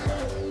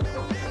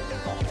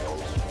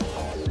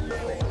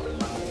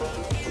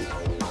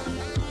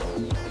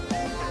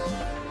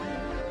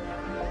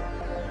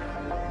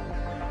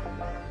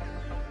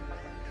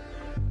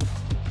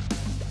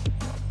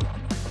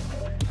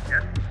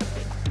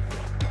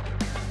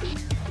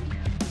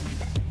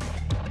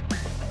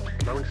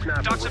 Lone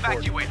sniper. Docks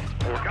evacuated.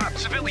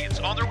 Civilians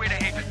on their way to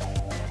Haven.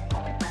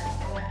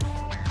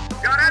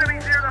 Got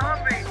enemies near the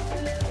Humvee.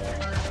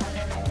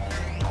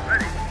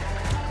 Ready.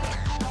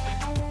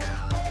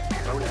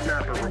 Lone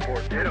sniper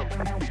report. Hit him.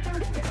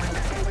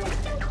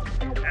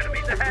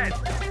 Enemies ahead.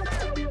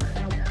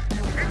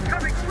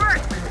 Incoming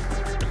threat.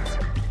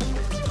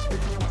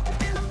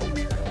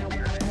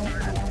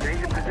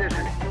 Change in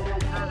position.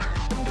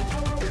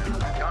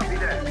 Copy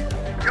that.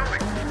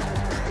 Going.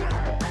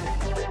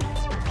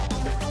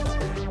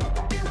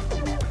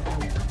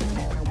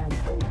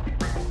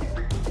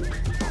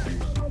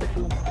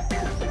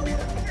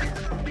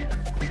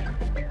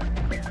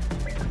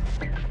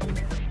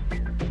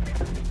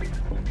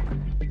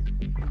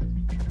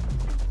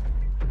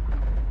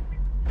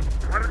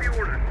 What are the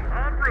orders?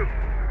 En route.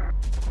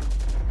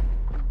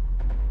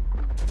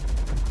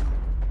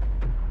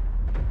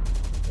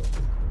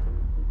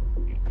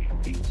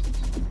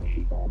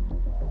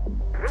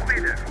 We'll be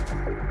there.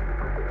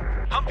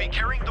 Humvee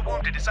carrying the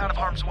wounded is out of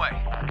harm's way.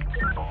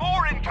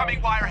 More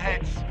incoming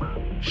wireheads!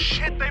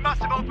 Shit, they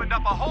must have opened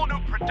up a whole new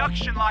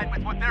production line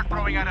with what they're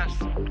throwing at us.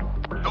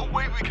 No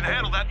way we can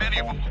handle that many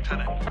of them,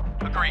 Lieutenant.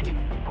 Agreed.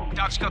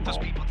 Doc's got those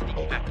people to the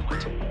evac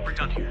point. We're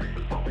done here.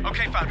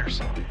 Okay,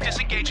 Founders.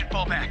 Disengage and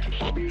fall back.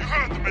 You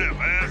heard the man,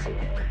 Lance.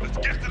 Let's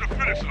get to the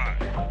finish line.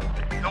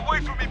 Now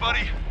wait for me,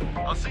 buddy.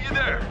 I'll see you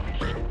there.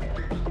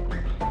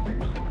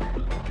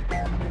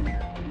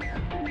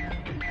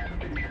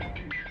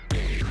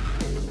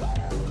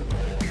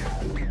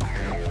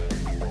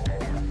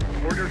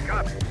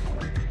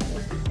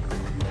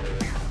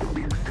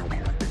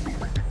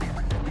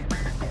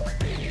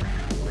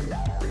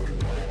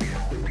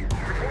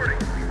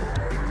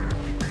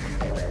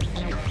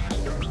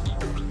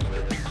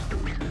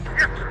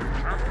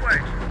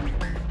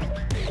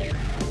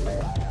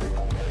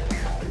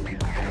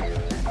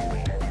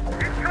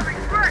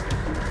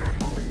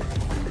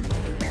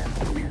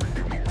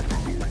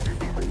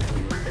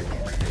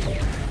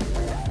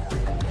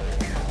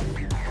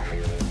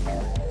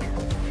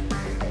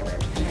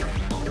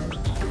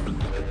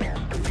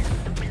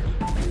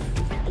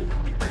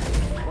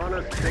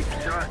 Take the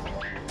shot.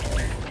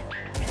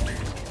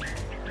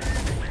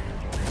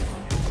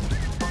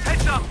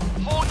 Heads up!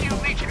 Whole new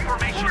Legion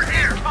formation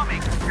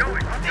incoming!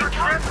 Going! They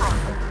come from!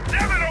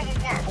 Damn it,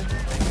 Overwatch!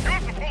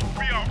 You're supposed to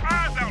be our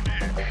eyes out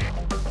here!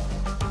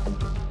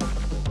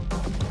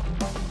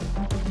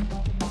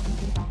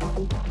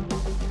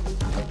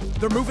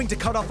 They're moving to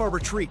cut off our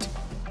retreat.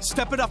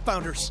 Step it up,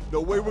 Founders.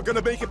 No way we're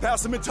gonna make it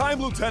past them in time,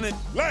 Lieutenant.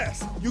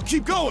 Last! You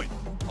keep going.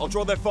 I'll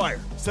draw that fire.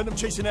 Send them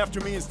chasing after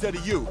me instead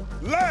of you.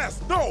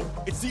 Last! No!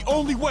 It's the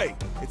only way.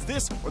 It's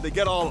this or they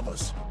get all of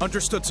us.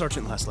 Understood,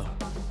 Sergeant Laszlo.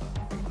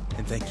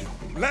 And thank you.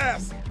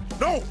 Last!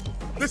 No!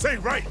 This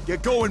ain't right!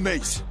 Get going,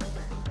 Mace.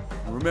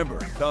 And remember,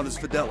 Founders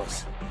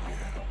Fidelis.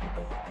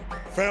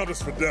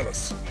 Founders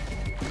Fidelis.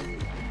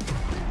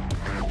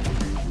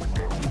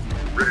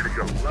 Ready to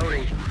go.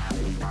 Loading.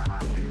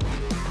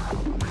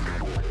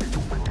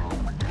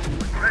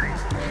 Ready.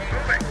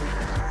 Moving.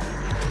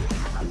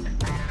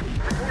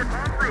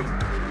 Report en route.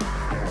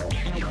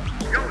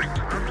 Going.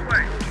 On the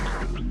way.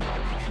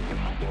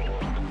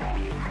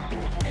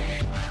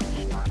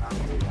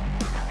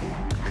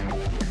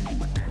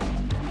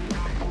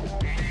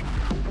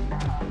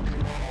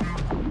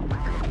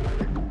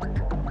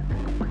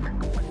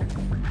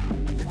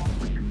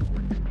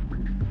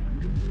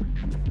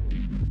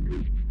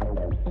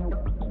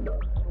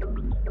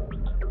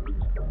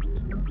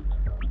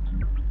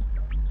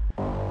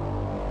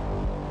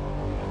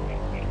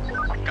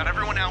 Got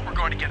everyone out, we're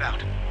going to get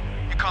out.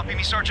 You copy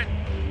me, Sergeant?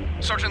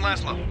 Sergeant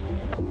Laszlo.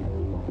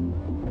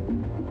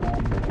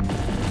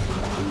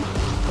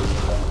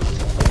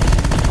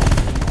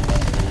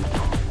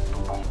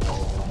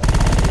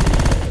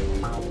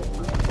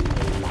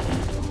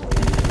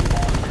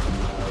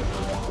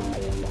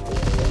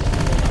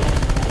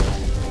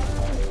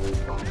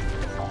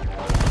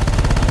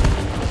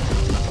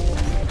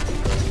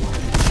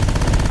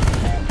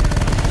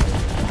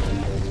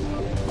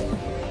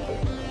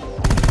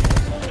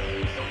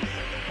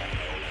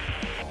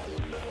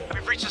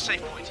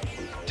 Safe point.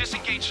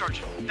 Disengage,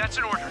 Sergeant. That's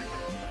an order.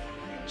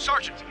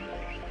 Sergeant,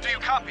 do you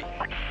copy?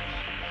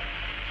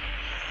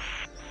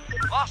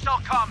 Lost all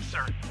comms,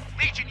 sir.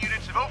 Legion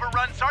units have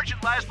overrun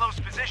Sergeant Laszlo's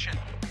position.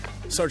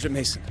 Sergeant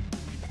Mason,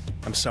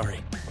 I'm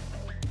sorry.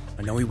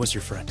 I know he was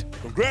your friend.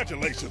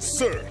 Congratulations,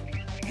 sir.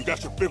 You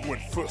got your big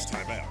one first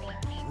time out.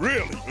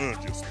 Really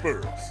earned your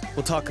spurs.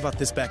 We'll talk about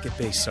this back at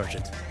base,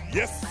 Sergeant.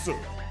 Yes, sir.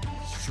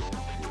 Sure.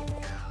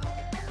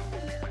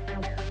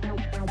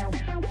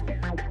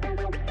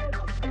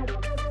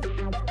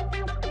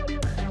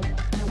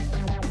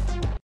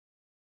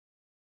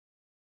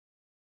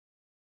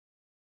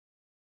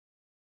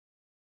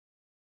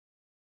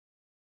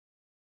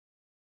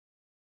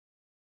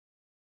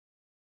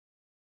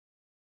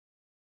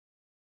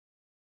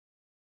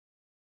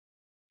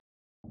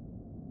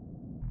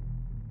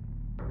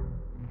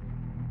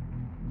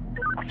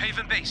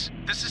 Haven Base,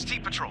 this is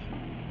T-Patrol.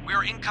 We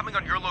are incoming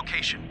on your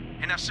location,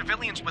 and have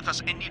civilians with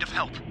us in need of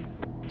help.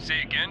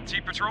 Say again,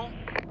 T-Patrol?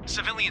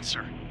 Civilians,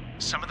 sir.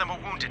 Some of them are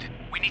wounded.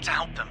 We need to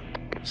help them.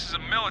 This is a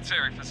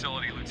military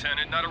facility,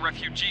 Lieutenant, not a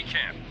refugee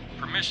camp.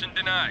 Permission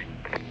denied.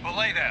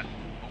 Belay that.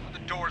 Open the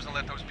doors and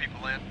let those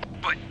people in.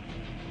 But,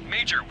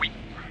 Major, we...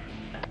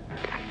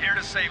 Here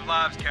to save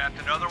lives,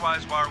 Captain.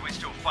 Otherwise, why are we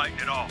still fighting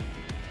at all?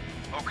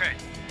 Okay,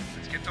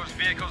 let's get those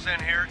vehicles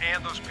in here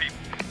and those people.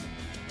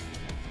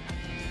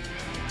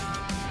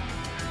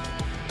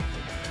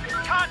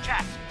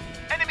 Contact!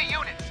 Enemy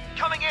units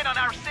coming in on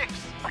our 6.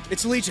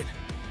 It's Legion.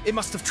 It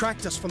must have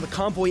tracked us from the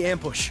convoy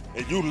ambush.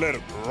 And you led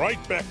it right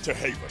back to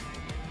Haven.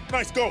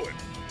 Nice going,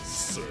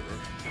 sir.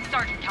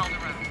 Sergeant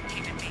Calderon,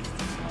 Haven Base.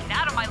 Get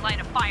out of my line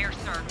of fire,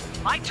 sir.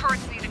 My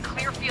turrets need a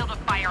clear field of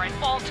fire at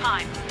all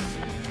times.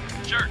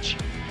 Church,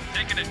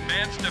 take an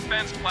advanced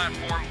defense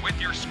platform with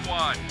your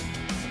squad.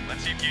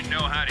 Let's see if you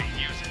know how to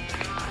use it.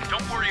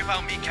 Don't worry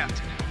about me,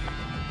 Captain.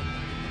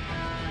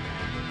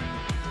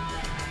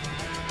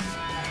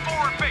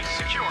 Forward base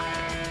secured.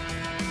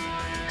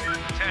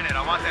 Lieutenant,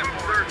 I want that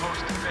forward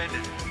post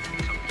defended.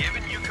 So I'm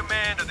giving you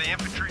command of the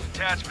infantry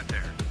detachment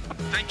there.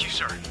 Thank you,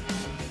 sir.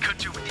 Could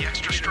do with the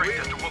extra strength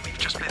after what we've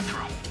just been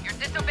through. You're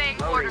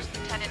disobeying orders,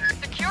 Lieutenant.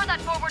 Secure that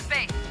forward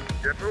base.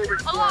 Get moving,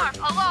 Alarm!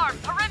 Alarm!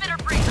 Perimeter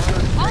breach!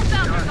 All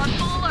Founders on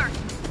full alert!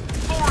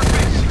 Forward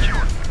base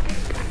secure.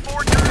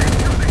 Forward turret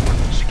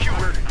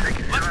secure.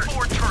 Left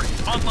forward turret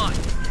online.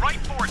 Right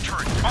forward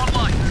turret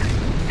online.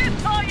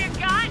 That's all you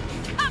got?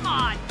 Come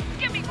on!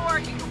 Give me more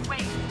you can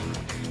wait.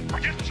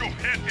 Get your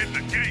head in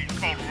the game,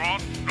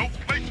 Calderon. No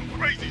place for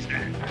crazies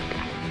here.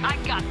 I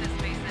got this,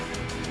 Mason.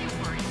 You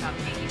worry about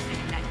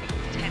babysitting that new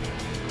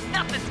lieutenant.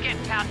 Nothing's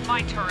getting past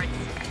my turrets.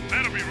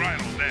 That'll be right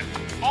on that.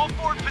 All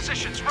forward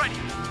positions ready.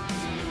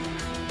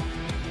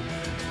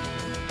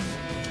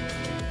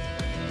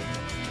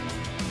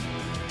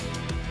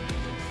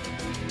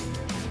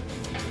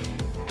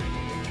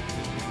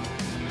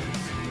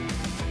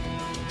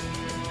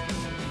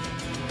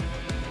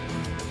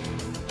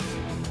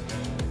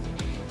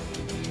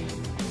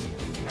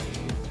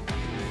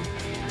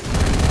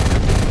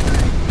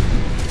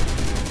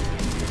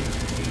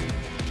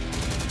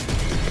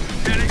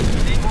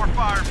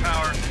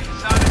 firepower.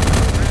 Decided to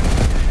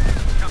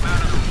come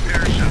out of the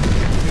repair shop.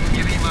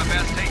 Giving you my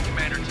best tank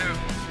commander, too.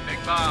 Big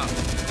Bob.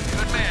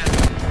 Good man.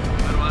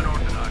 A little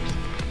unorthodox.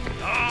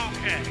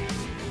 Okay.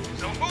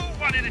 So who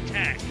wanted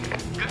attack?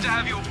 Good to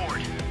have you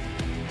aboard.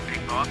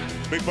 Big Bob.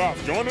 Big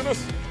Bob's joining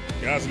us?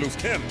 Guy's loose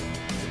cannon.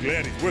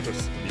 Glad he's with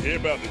us. You hear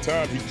about the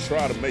time he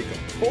tried to make a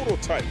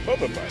prototype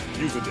hoverlight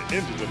using the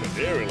engines of an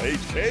aerial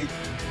HK?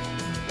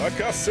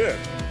 Like I said,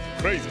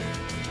 crazy.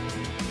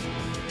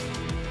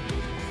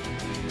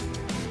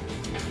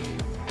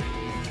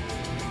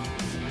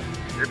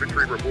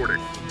 Infantry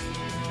reporting.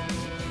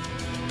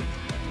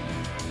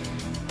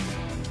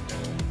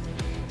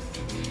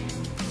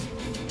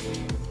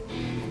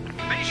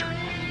 Major,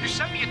 you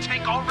sent me a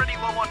tank already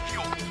low on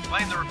fuel.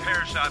 Blame the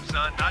repair shop,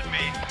 son, not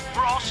me.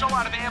 We're also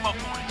out of ammo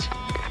for it.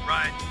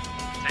 Right.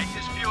 Take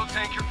this fuel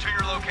tanker to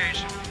your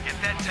location. Get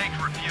that tank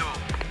refueled.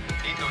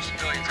 Need those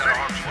civilians out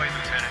of harm's way,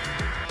 Lieutenant.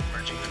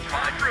 Aren't you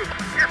fine?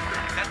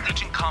 That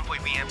Legion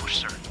convoy we ambushed,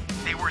 sir.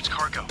 They were its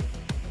cargo.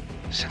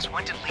 Since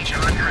when did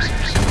Legion have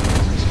prisoners?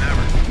 Since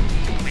never.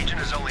 Legion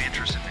is only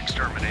interested in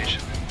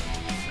extermination.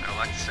 I don't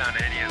like the sound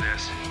of any of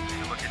this.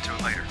 We'll look into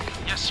it later.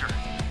 Yes, sir.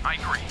 I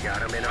agree.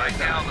 Got him in right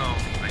now, though,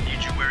 I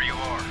need you where you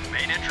are.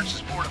 Main entrance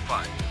is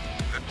fortified.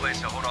 Good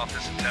place to hold off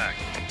this attack.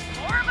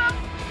 Warm up?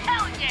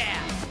 Hell yeah!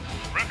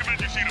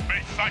 Recommend you see the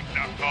base site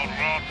now,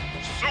 Calderon.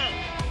 Soon!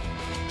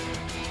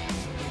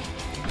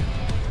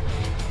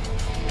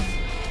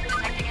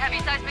 Detecting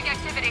heavy seismic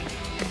activity.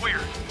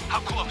 Where?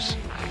 How close?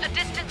 A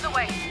distance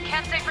away.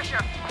 Can't say for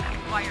sure.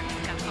 Wired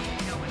has got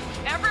something going.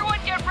 Everyone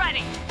get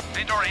ready!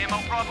 And our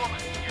ammo problem?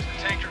 Use the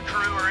tanker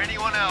crew or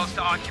anyone else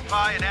to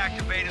occupy and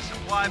activate a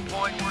supply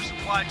point or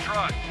supply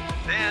truck.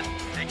 Then,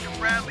 take your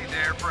Bradley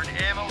there for an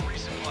ammo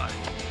resupply.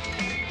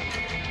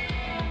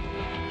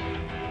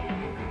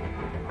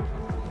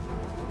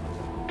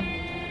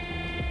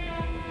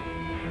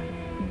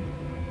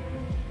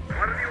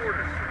 What are the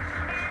orders?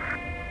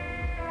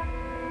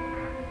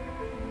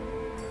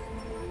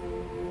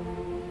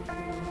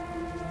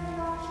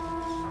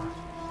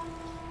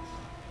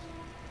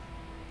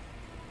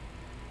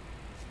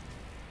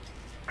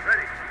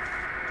 Ready.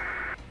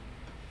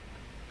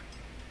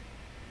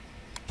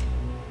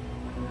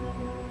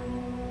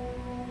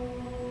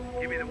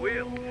 Give me the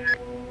wheel.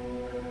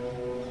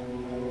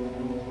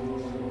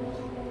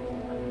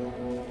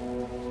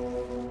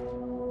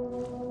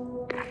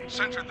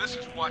 Sensor, this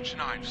is Watch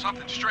 9.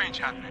 Something strange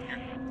happening here.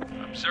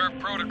 Observe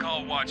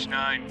protocol, Watch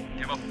 9.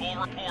 Give a full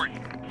report.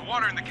 The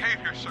water in the cave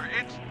here, sir,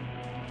 it's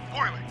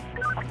boiling.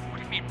 What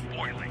do you mean,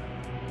 boiling?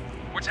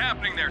 What's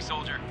happening there,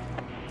 soldier?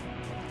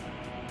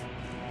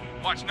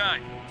 Watch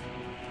 9.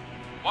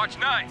 Watch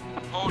 9.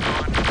 Hold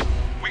on.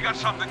 We got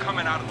something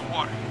coming out of the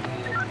water.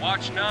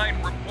 Watch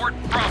 9, report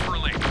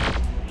properly.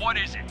 What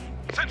is it?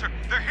 Sensor,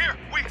 they're here.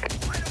 We...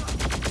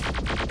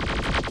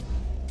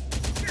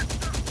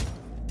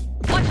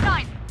 Watch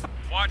 9.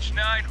 Watch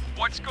 9,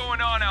 what's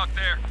going on out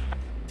there?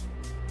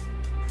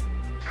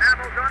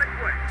 Ammo's on its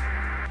way.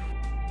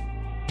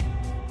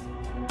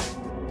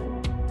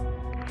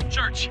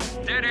 Church,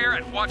 dead air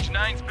at Watch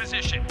 9's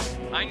position.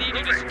 I need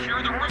you to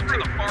secure the route to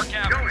the far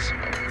caverns.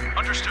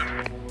 Understood.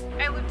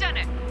 Hey,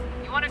 Lieutenant.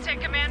 You want to take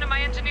command of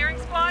my engineering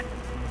squad?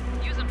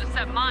 Use them to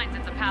set mines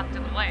in the path to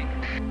the lake.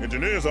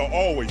 Engineers are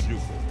always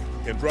useful.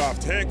 Can drive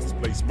tanks,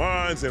 place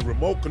mines, and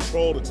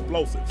remote-controlled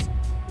explosives.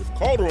 If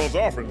Calderon's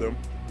offering them,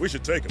 we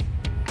should take them.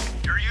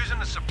 You're using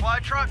the supply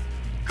truck?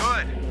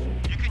 Good.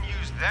 You can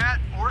use that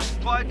or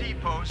supply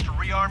depots to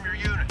rearm your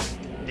units.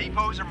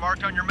 Depots are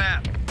marked on your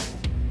map.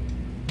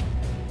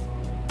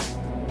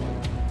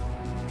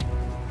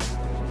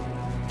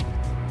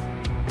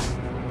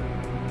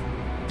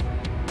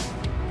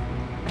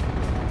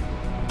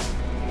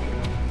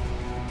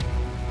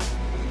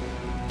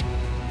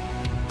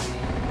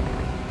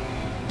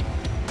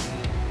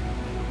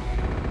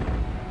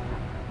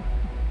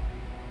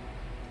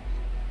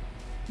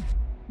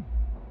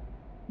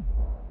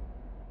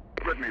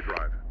 Let me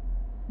drive.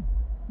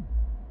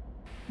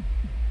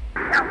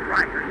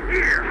 Outriders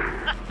here!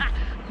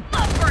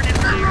 Love burning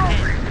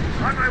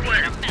firehead. On my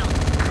way.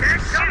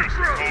 Can't come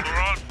through!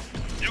 Calderon,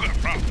 you got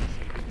problems.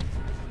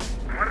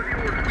 What are the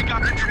orders? We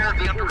got control of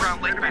the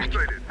underground lake back.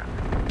 Moving.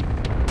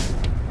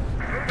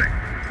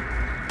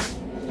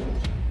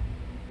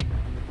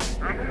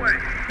 On the way.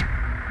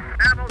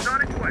 Ammo's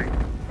on its way.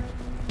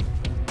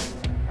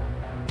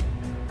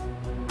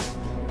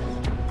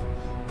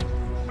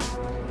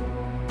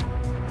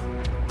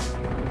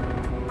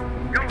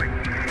 Going.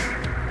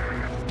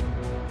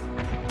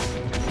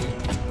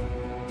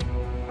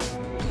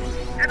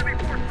 Enemy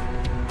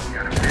forces.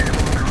 Got a visual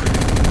on us.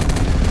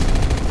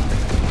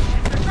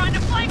 They're trying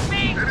to flank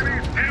me!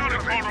 Enemies. Stay on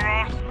it,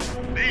 Calderon.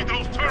 Need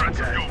those turrets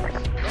of yours.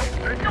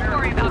 Don't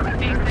worry about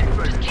me,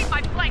 Mason. Just keep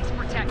my flanks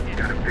protected.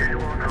 Got a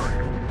visual on us.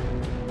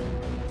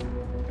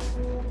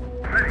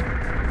 Ready.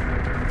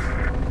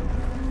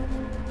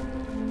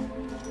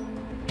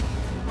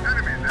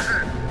 Enemies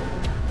ahead.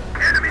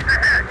 Enemies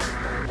ahead.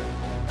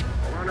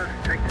 On us,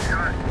 take the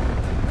shot.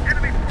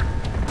 Enemy forces.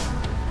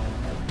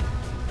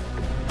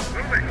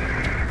 Moving.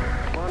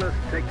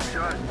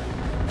 shot.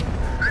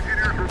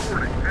 Engineers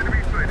reporting.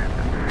 Enemy sighted.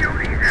 The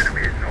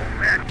enemy is no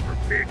match for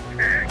big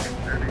tag.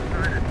 Enemy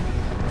sighted.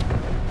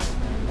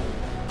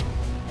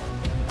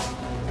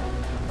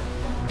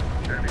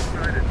 Enemy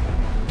sighted.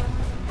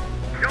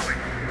 Going.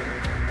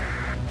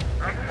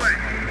 On the way.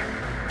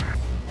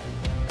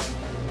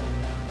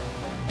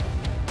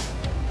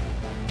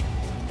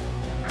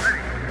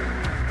 Ready.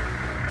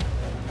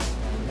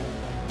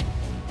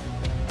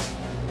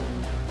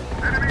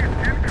 Enemies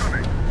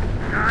incoming.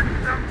 Got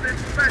something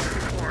special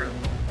for us.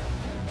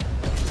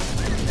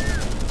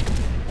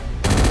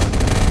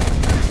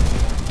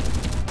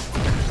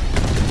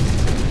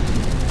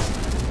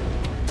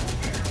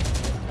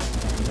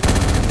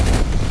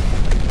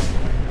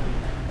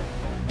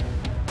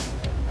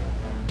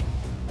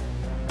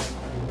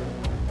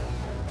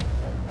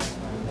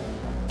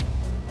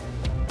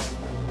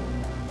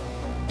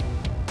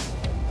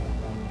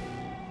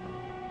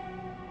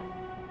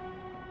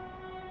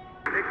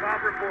 Big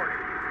Bob reporting.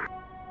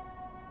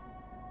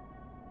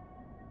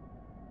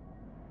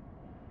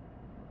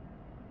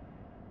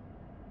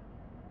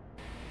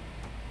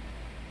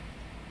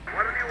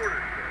 What are the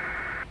orders, sir?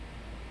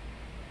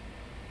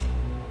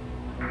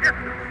 Yes,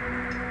 sir.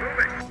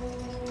 Moving.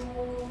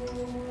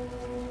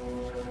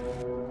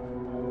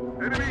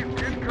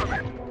 Enemies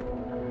incoming.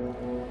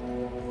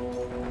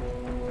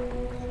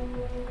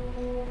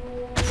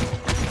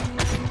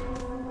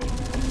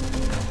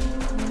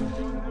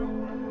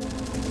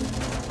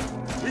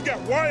 We got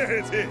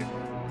wireheads here,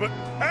 but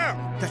how?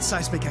 That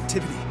seismic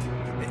activity.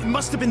 It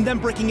must have been them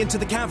breaking into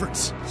the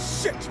caverns.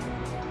 Shit!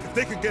 If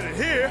they could get it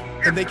here...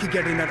 And they could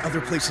get in at other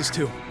places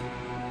too.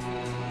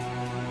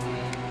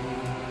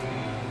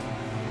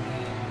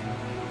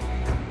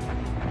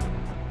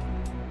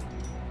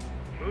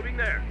 Moving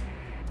there.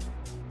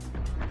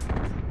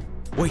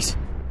 Wait.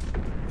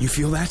 You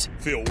feel that?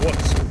 Feel what,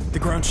 sir? The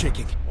ground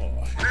shaking.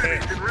 Oh,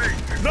 Enemies in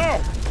range.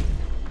 no!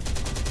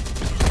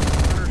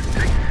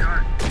 Take a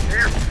shot.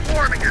 They're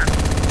swarming us.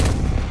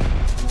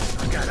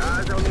 I've got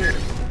eyes on the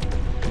enemy.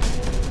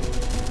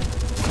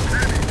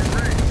 Enemies in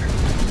range.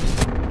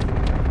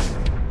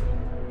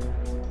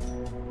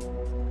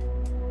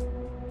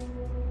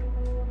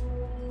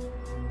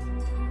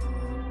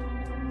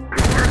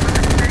 We're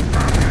moving Big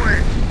Bob's way.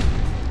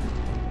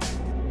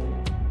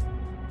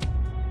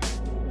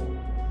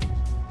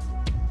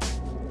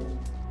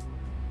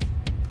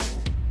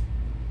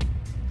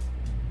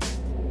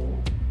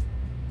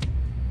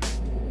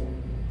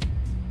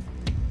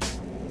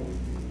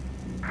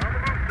 On the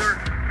move, sir.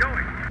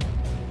 Going.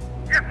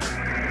 Yes, sir.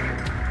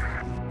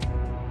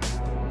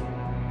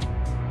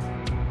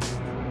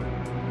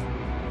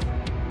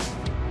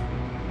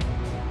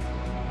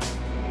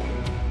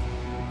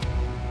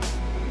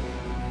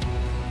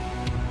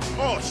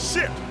 Oh,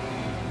 shit!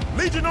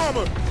 Legion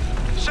armor!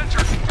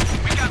 Center,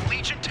 we got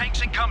Legion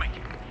tanks incoming.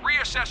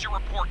 Reassess your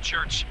report,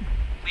 Church.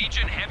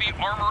 Legion heavy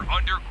armor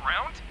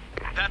underground?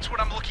 That's what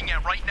I'm looking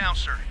at right now,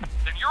 sir.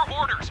 Then your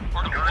orders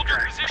are to hold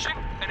your position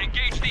and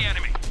engage the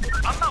enemy.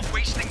 I'm not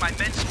wasting my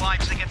men's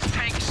lives against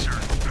tanks, sir.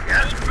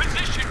 Hold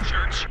position,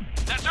 Church.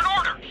 That's an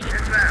order.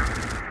 Inbound.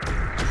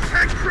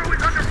 Tank crew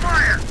is under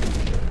fire.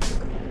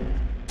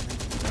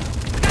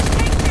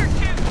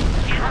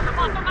 Can't hold them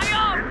off on my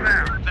own!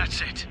 Inbound.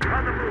 That's it.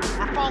 On the move.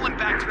 We're falling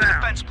back to the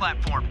Inbound. defense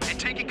platform and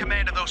taking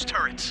command of those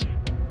turrets.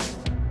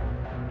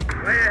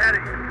 Way ahead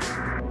of you.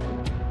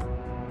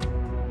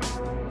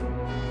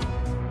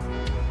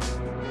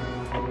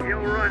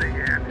 You'll run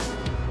again.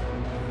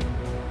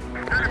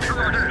 Through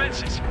our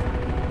defenses.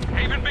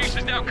 Haven base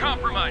is now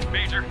compromised,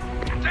 Major.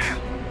 Damn!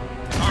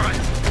 Alright.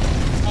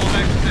 Fall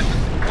back to position.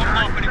 Hold them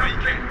off any way you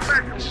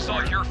can. This is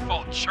all your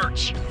fault,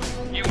 Church.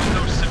 You and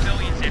those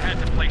civilians you had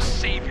to play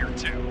savior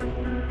to.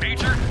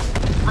 Major,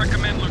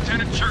 recommend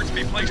Lieutenant Church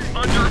be placed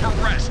under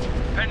arrest,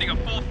 pending a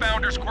full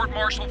Founders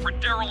Court-Martial for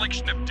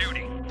dereliction of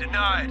duty.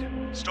 Denied.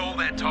 Stole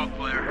that talk,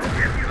 Blair.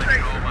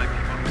 Let all my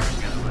people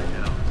together right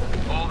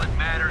now. All that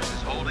matters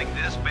is holding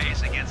this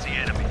base against the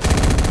enemy.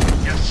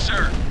 Yes,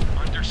 sir.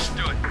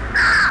 Understood.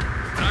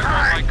 And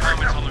I want my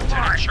comments on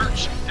Lieutenant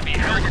Church to be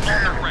held on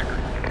the record.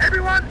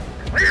 Everyone,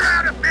 clear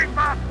out of Big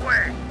Bob's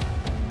way.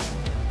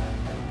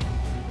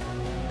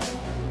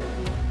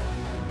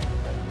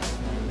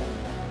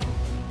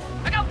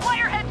 I got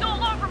wireheads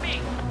all over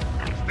me!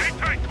 Stay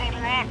tight,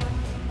 Calderon!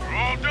 We're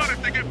all done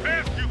if they get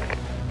past you!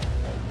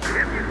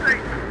 If you say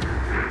so.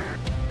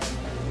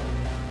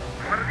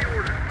 What are the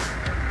orders?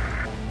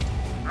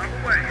 On the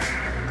way.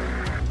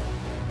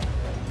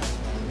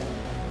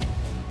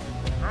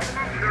 On the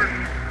move, sir.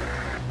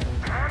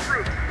 En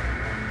route.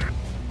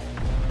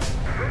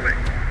 Moving.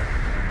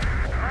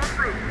 En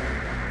route.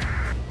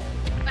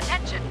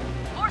 Attention!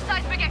 More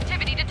seismic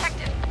activity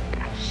detected.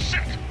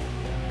 Shit!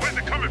 Where's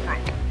it coming from?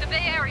 The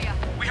Bay Area.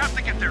 We have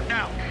to get there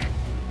now.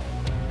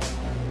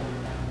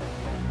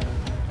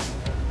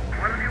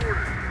 What are the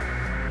orders?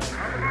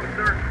 On the move,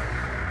 sir.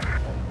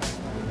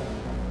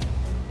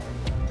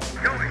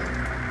 Going.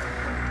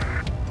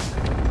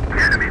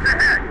 Enemies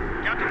ahead.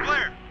 Captain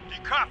Blair, do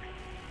you copy?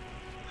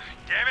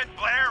 Damn it,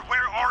 Blair,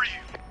 where are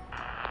you?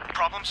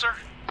 Problem, sir?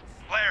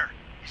 Blair,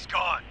 he's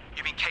gone.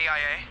 You mean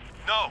KIA?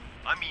 No,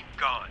 I mean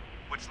gone.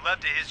 What's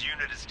left of his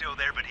unit is still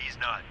there, but he's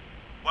not.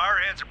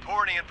 Wireheads are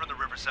pouring in from the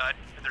riverside,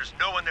 and there's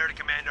no one there to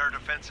command our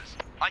defenses.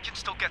 I can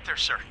still get there,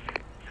 sir.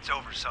 It's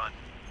over, son.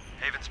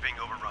 Haven's being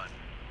overrun.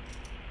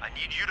 I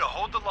need you to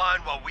hold the line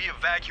while we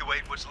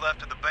evacuate what's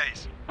left of the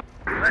base.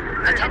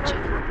 Attention.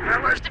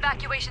 First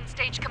evacuation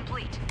stage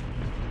complete.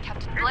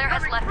 Captain Blair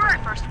has left for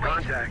the first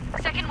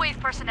wave. Second wave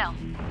personnel,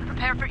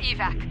 prepare for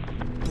evac.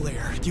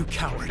 Blair, you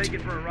coward.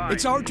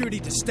 It's our duty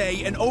to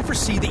stay and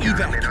oversee the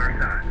evac.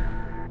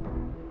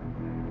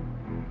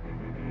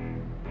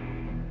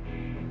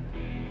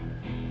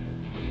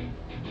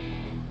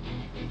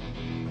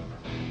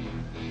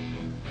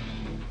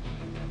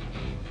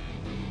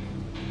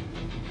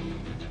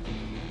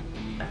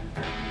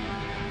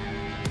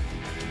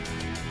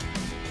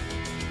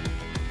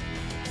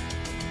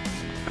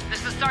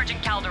 This is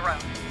Sergeant Calderon.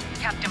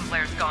 Captain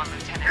Blair's gone,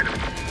 Lieutenant.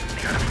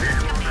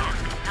 Command,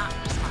 not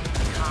respond to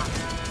comms.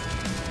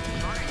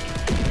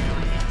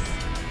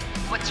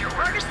 What's your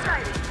order, sir?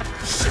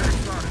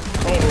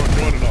 Call her and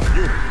join our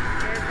unit.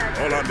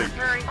 All I need.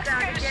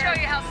 I'm here to show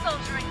you how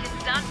soldiering gets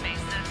done,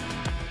 Mason.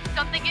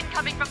 Something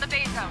incoming from the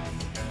bay zone.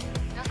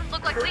 Doesn't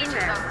look like Legion,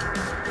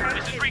 though.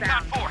 This is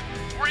Recon 4.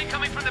 We're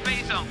incoming from the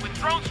bay zone with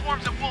drone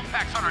swarms and wolf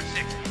packs on our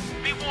 6.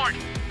 Be warned,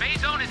 bay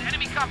zone is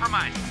enemy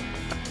compromised.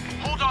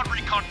 Hold on,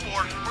 Recon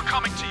 4. We're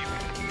coming to you.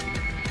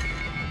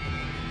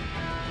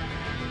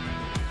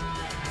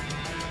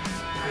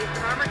 Need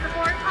some armor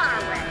support on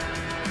our way.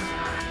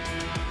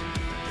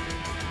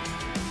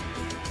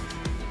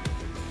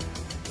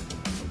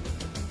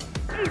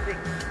 Easy.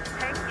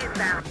 Tank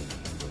inbound.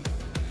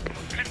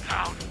 Pin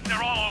down.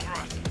 They're all over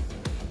us.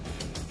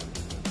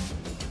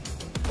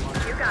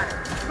 You got it.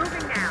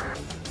 Moving now.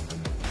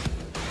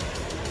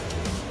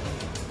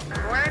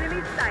 More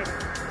enemies sighted.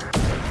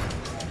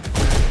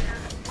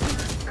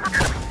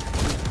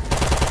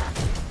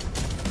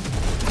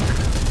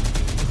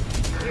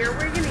 Here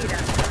where you need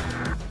us.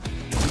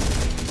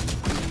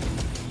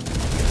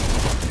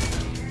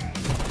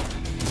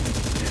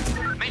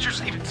 Major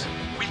Stevens,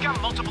 we've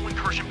got multiple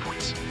incursion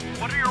points.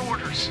 What are your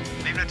orders?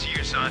 Leaving it to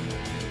you, son.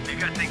 We've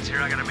got things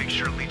here I gotta make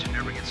sure Legion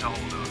never gets a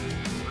hold of.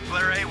 With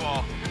Blair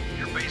AWOL,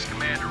 your base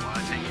commander while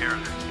I take care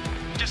of it.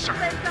 Yes, sir.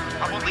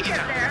 I won't leave you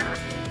down.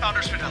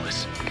 Founders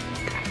Fidelis.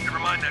 Never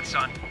mind that,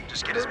 son.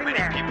 Just get as many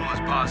people as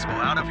possible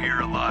out of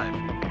here alive.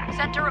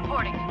 Center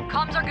reporting.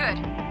 Comms are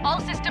good. All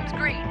systems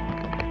green.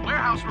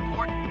 Warehouse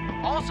report.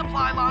 All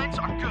supply lines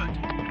are good.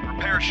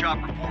 Repair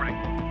shop reporting.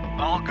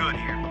 All good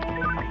here.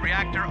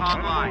 Reactor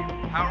online.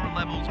 Power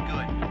levels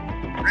good.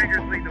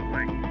 Rangers lead the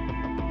way.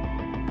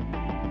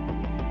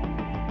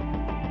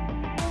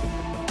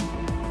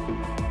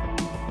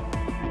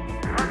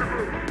 On the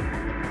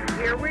move.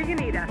 Here where you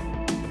need us.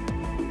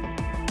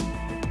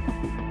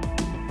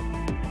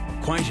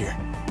 Quiet here.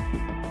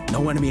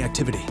 No enemy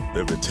activity.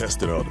 They've been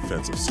testing our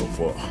defensive so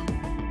far.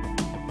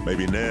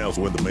 Maybe now's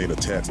when the main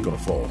attack's gonna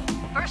fall.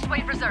 First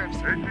wave reserves.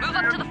 Move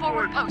up to the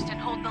forward post and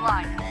hold the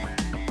line.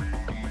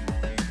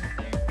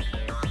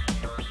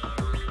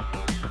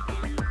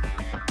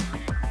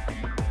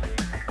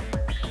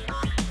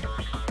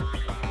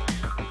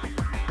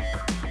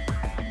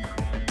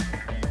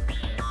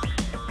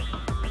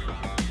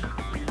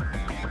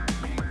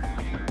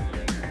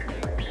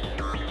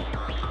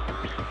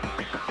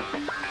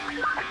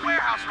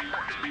 Warehouse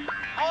report.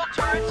 All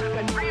turrets have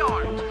been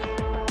rearmed.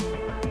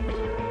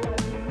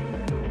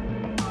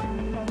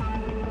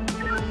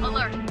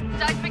 Alert.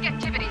 Seismic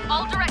activity.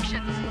 All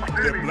directions.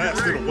 They're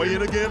blasting away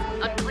in again?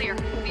 Unclear.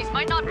 These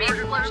might not be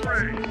explosions.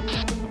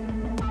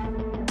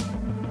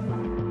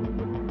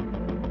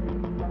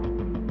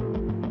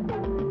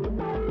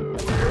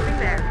 Moving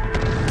there.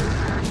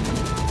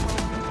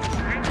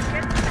 Rangers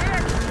get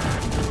set.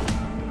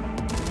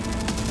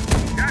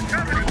 Got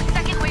company.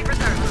 Second wave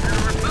reserves.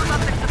 Move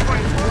up and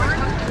support forward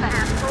post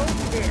defense. Hold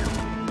still.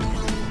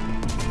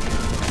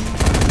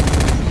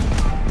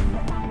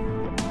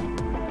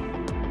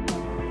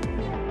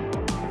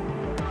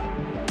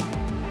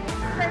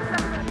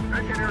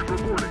 Engineers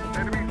reporting.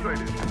 Enemy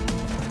sighted.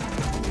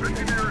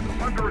 Engineers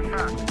under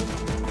attack.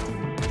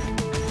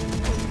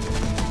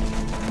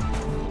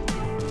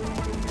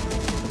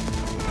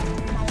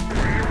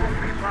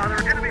 Father,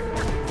 enemy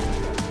forces.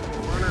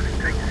 Want us to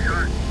take a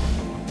shot.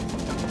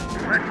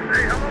 Let's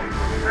say hello,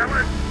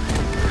 fellas.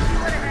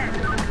 Right ahead.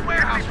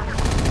 Warehouse report.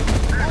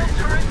 All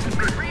turrets have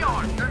been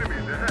rearmed.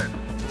 Enemies ahead.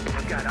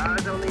 I've got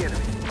eyes on the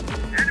enemy.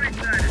 Enemy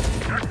sighted.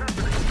 Got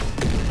company.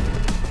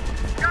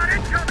 Got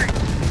incoming.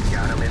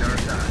 Got him in our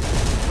side.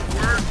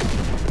 Word.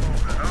 Oh,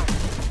 the hell.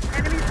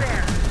 Enemies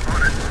there.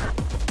 On it.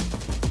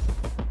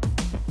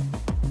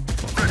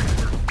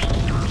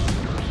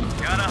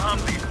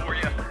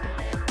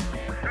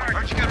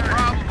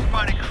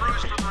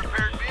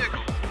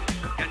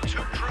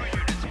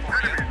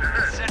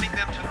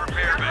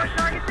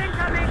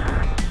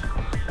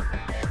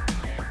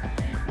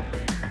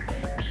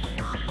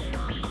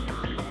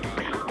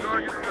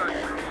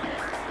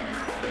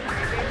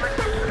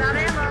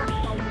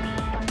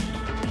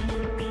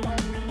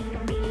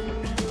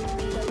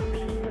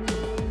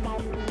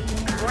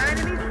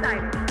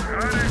 sighted.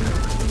 Got it.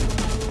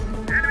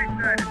 Enemy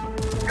sighted.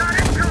 Got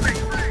it coming.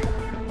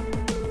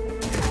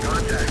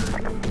 Contact.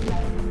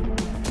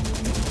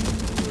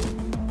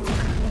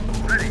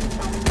 Ready.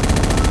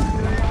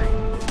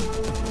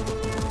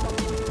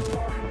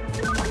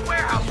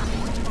 Warehouse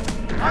report.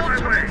 All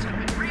turrets have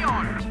been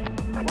rearmed.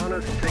 Want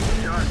us to take a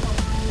shot?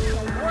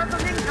 More of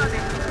them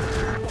incoming.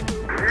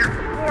 They're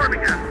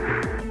swarming us.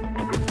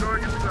 No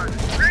target sighted.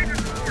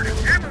 Rangers reporting.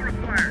 Ammo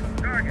required.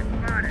 Target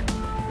spotted.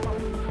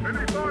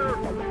 Enemy fire.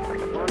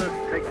 Want us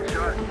to take a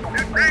shot?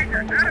 New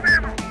Rangers. Out of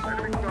ammo.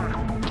 Enemy spotted.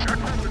 Got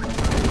company.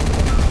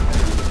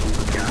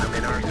 Got him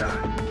in our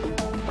side.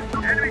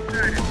 Enemy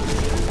sighted.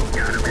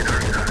 Got him in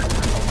our side.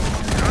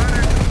 Got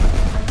it.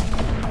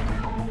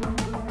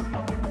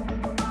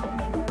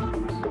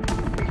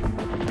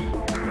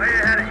 Way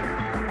ahead of you.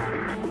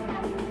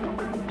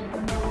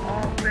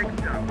 All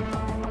fixed up.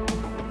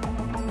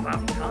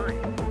 About time.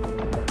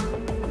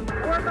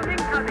 More of them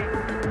incoming.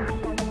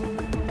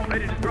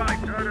 Ready to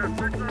strike. Got a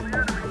 6 on the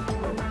enemy.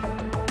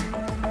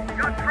 You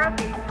got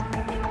trouble.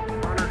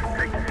 Want us to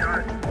take a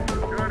shot.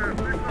 Got a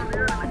 6 on the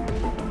enemy.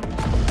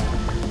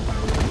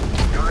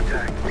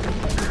 Contact.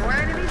 More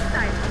enemies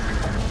sighted.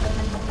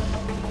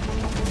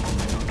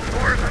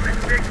 More of them in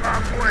Big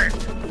Bob's way.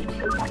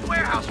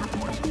 Warehouse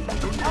report.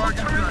 All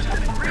turrets have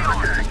been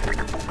rearmed.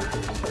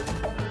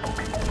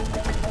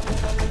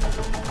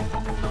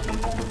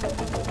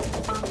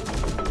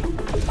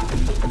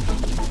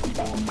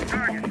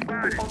 Target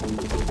spotted.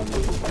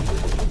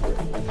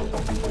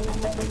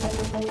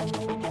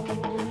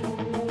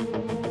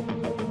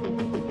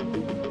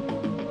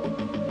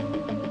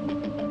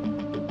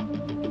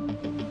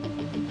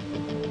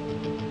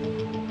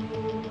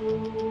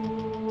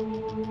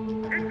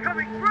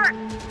 Incoming threat!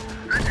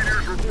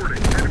 Engineers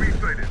reporting. Enemy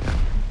sighted.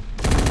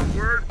 One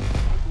word, we'll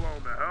blow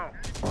them to hell.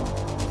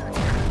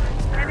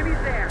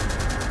 Enemies there.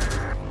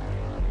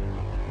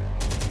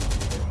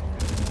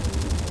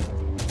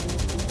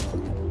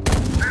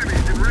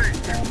 Enemies in range.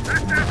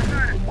 That's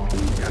outside.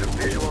 Got a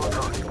visual on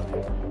us.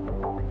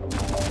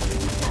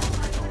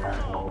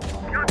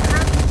 Got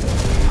trouble.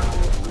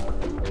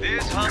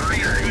 This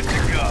Humvee is good to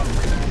go.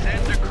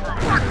 Send a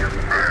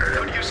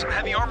crew. Could use some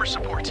heavy armor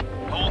support.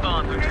 Hold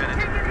on, Lieutenant.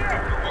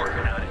 We're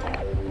working on it.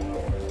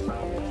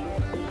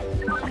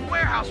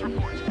 Warehouse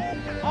report.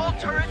 All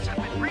turrets have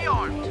been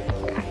rearmed.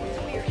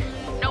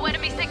 No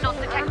enemy signals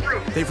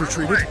detected. They've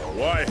retreated?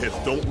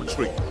 Wildheads don't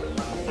retreat.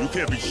 You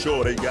can't be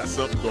sure they got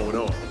something going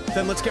on.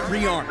 Then let's get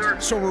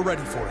rearmed, so we're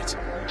ready for it.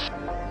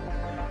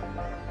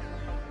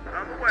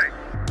 On the way.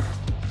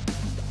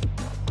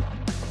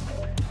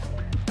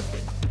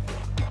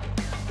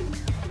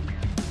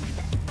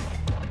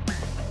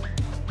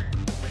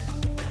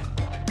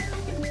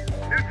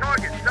 New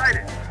target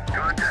sighted.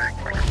 Contact.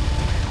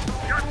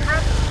 Got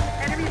trouble.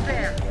 Enemies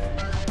there.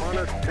 Want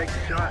us to take a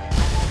shot?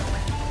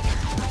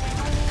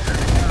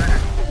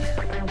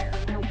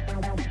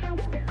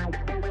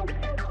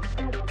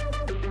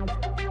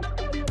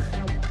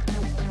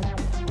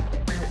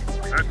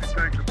 That's the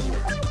tank support.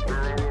 Where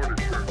are all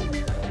orders, sir?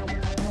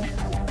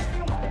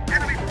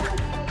 Enemy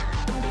force.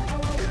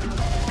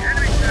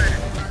 Enemy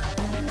sighted.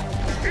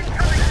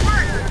 Incoming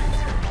fire.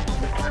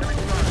 Enemy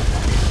spotted.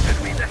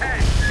 Enemies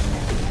ahead.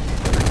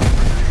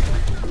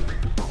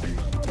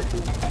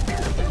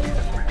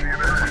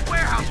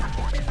 Warehouse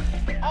report.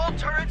 All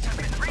turrets have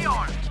been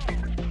rearmed.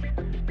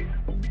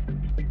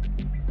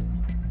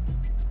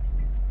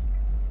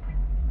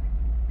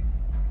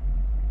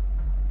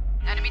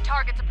 Enemy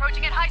targets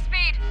approaching at high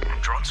speed.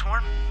 Drone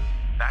swarm?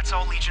 That's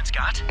all Legion's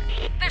got?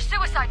 They're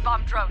suicide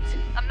bomb drones.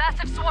 A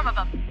massive swarm of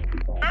them.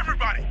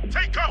 Everybody,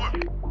 take cover!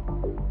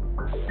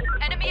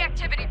 Enemy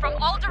activity from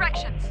all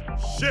directions.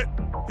 Shit!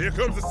 Here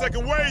comes the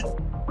second wave!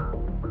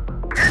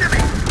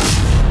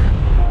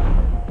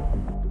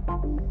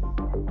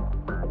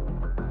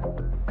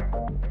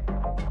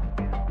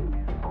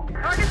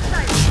 Target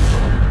sighted.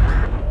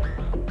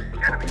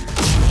 Enemy.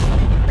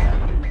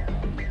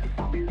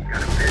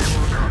 Got a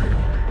visual on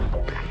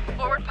us.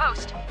 Forward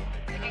post.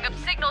 Picking up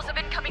signals of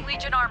incoming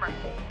Legion armor.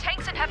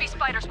 Tanks and heavy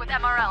spiders with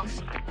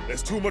MRLs.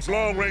 There's too much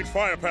long-range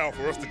firepower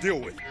for us to deal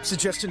with.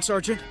 Suggestion,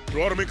 Sergeant?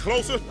 Draw them in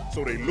closer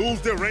so they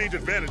lose their range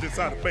advantage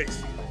inside the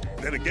base.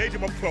 Then engage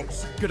them up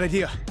close. Good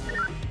idea.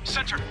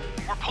 Center,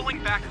 we're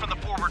pulling back from the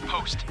forward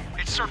post.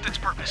 It served its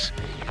purpose.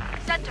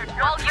 Centered,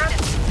 all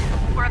units.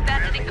 We're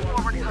abandoning the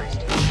forward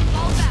post.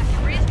 Fall back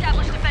and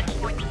re-establish defense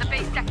points in the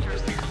base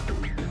sectors.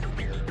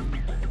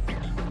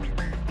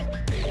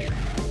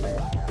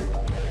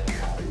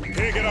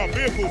 Can't get our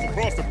vehicles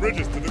across the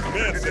bridges to the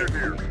command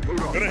center.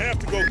 We're gonna have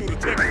to go through the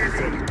technical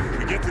center.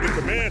 To get to the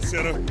command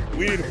center,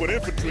 we need to put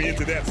infantry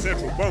into that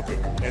central bunker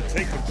and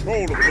take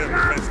control of them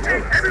defense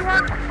turrets.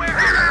 Everyone, clear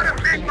out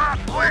of Big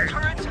Bob's All way.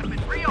 turrets have been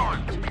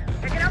rearmed.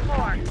 Pick it up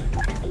more.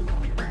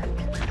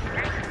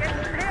 Get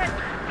hit.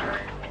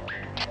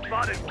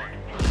 Spotted one.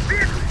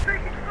 Vehicle's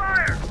taking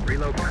fire.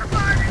 Reload.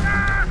 Firing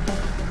up.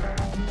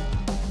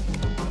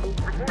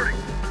 Reporting.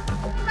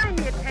 Find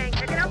me a tank.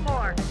 Pick it up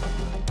more.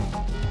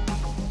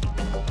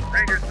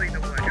 Rangers lead the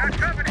way. Got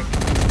company.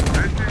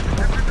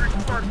 Infantry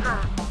squad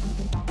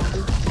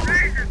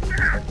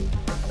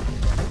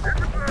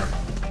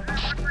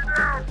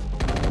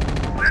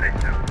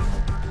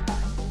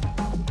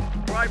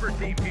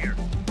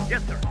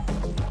Yes, sir.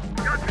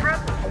 Got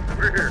trouble.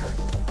 We're here.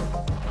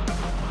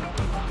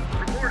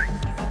 Reporting.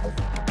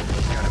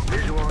 Got a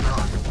visual on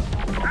hostile.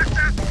 That's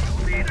that.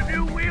 You'll need a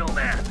new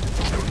wheelman.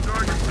 No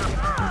sergeant.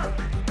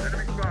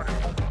 Enemy spotted.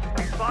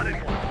 He spotted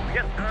one.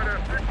 Yes, sir.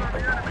 Fix on the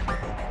enemy.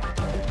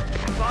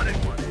 Spotted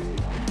one.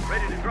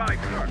 Ready to drive,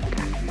 sir.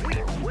 We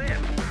win.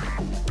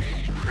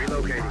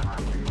 Relocating.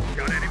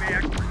 Got enemy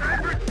active.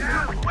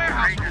 Down.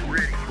 Warehouse. Rangers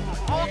ready.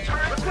 All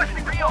turrets.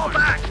 Requesting the fall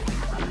back.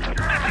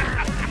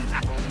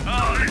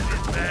 Oh, this is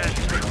bad.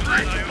 I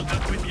was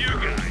up with you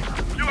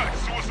guys. You like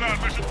suicide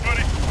mission,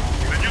 buddy?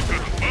 Then you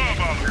could love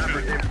all of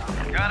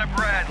this. Got a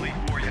Bradley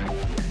for you.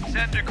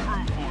 Send a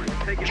crew for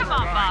you. Come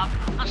on, Bob.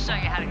 I'll show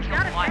you how to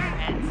kill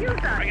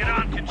wireheads. Bring it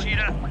on,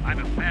 Conchita. I'm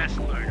a fast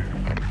learner.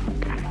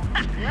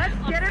 Let's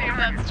get it.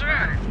 That's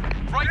true.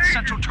 Right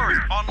central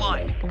turret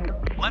online.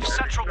 Left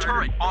central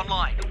turret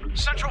online.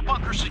 Central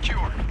bunker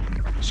secure.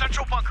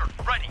 Central bunker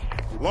ready.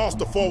 Lost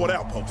the forward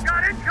outpost.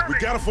 We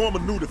gotta form a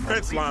new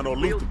defense line or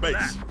lose the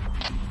base.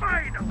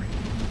 Finally!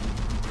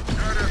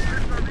 Got a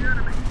fix on the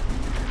enemy.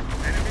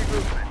 Enemy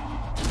movement.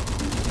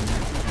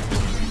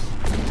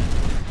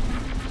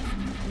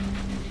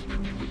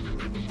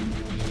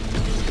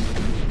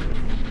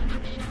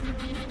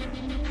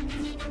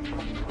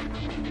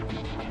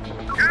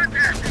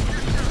 Contact!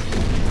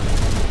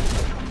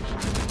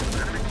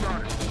 Enemy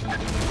spotted.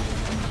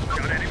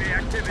 Got enemy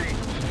activity.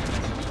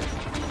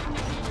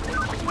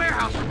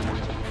 Warehouse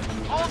report.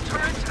 All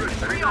turrets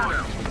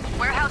rearmed.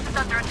 Warehouse is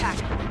under attack.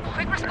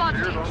 Quick response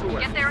team.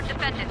 Get there and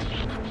defend it.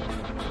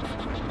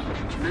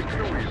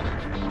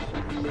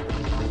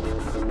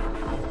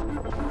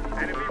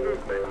 Enemy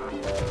movement.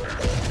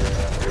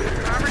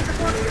 Armored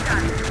support, you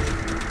got it.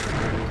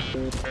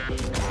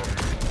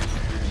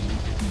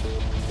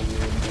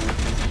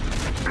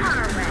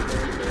 Honor rank.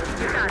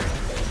 You got it.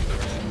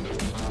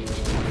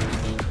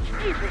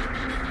 Easy.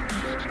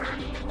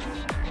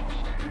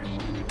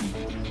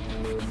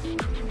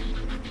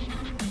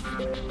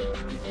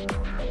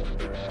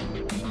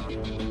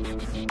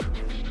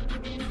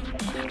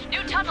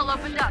 New tunnel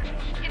opened up.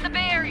 In the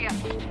Bay Area.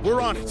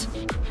 We're on it.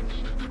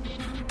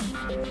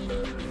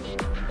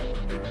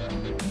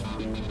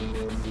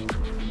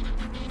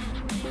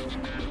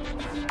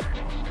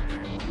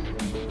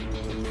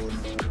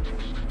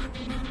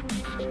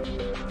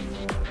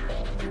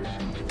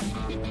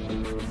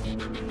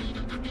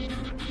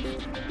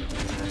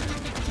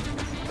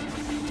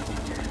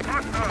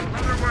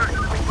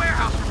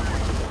 Warehouse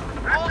report.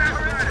 All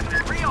turrets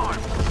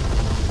rearmed.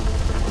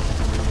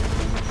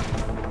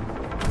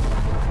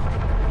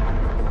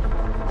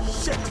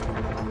 Shit!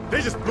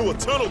 They just blew a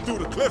tunnel through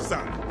the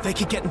cliffside. They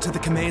could get into the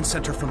command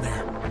center from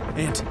there.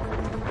 And,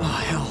 oh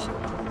hell,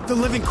 the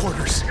living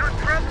quarters. Got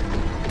trouble.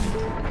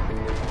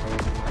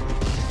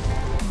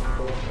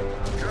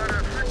 Got a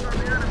fix on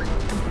the enemy.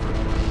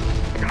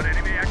 Got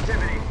enemy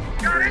activity.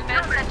 Got it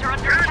Command coming. center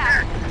under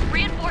attack.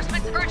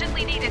 Reinforcements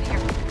urgently needed here.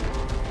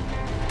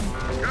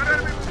 Got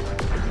enemy.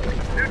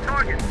 New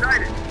target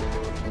sighted.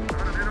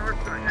 Not an in our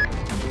sight.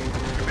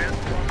 Command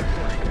strong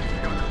flight.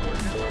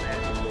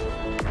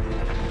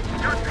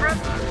 Got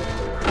trouble.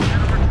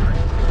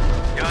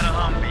 Got a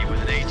Humvee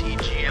with an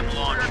ATGM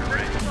launcher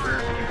ready. If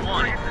you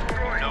want it,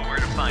 you know where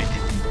to find it.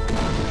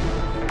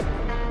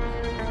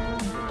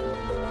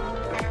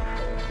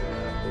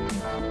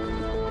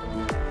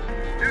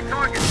 New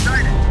target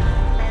sighted.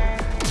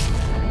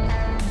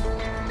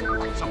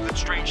 Something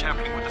strange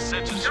happening with the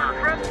sensors, sir.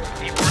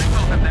 Need more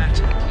info than that.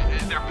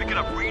 They're picking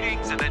up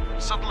readings and then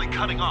suddenly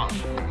cutting off.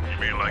 You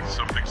mean like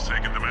something's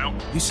taking them out?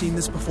 You seen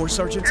this before,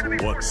 Sergeant?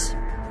 Once.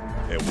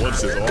 And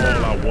once is all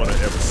I want to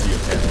ever see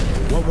it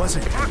happen. What was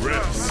it?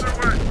 Reps.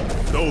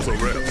 Those are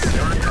reps.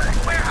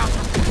 Warehouse.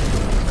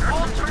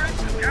 All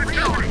turrets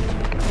rearmed.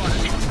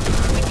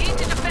 We need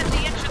to defend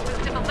the entrances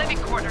to the living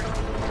quarters.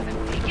 If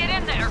we get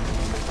in there.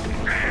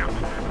 Damn.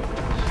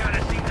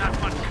 Gotta see that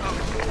one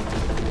coming.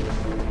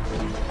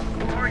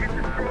 Target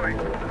destroyed.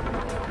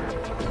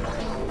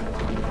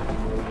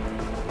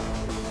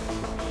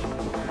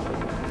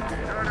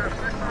 Got a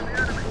fix on the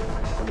enemy.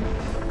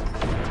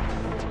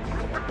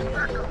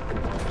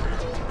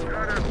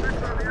 Got a fix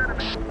on the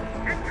enemy.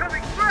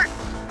 Incoming threat!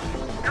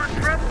 Got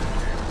trouble.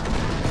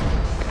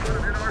 Got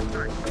him in our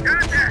sight.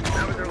 Contact!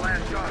 That was their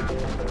last shot.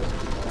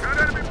 Got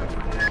enemy.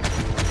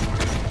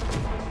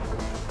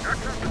 Got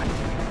company.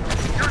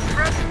 Got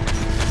trouble.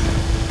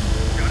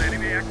 Got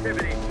enemy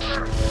activity.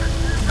 Enemy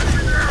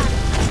down.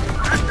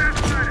 That's that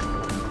side.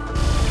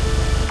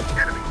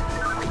 Enemy.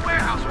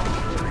 Warehouse.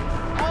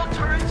 All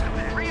turrets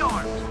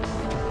rearmed.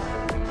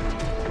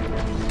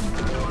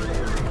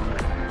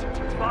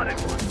 Spotted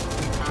one.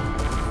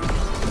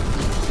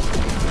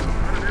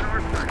 Got him in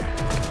our sight.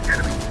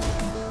 Enemy.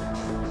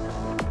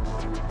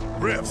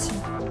 Reps.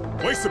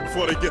 Waste it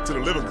before they get to the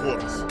living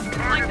quarters.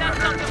 Like that's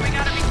something we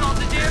gotta be told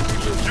to do?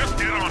 Just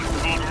get on it,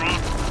 Calderon.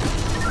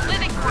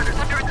 Living quarters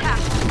under attack.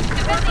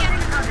 Defend the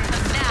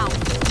entrances now.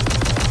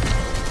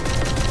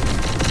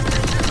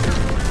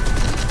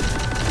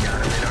 Got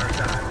him in our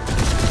side.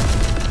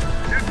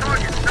 New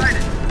target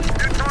sighted.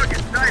 New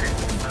target sighted.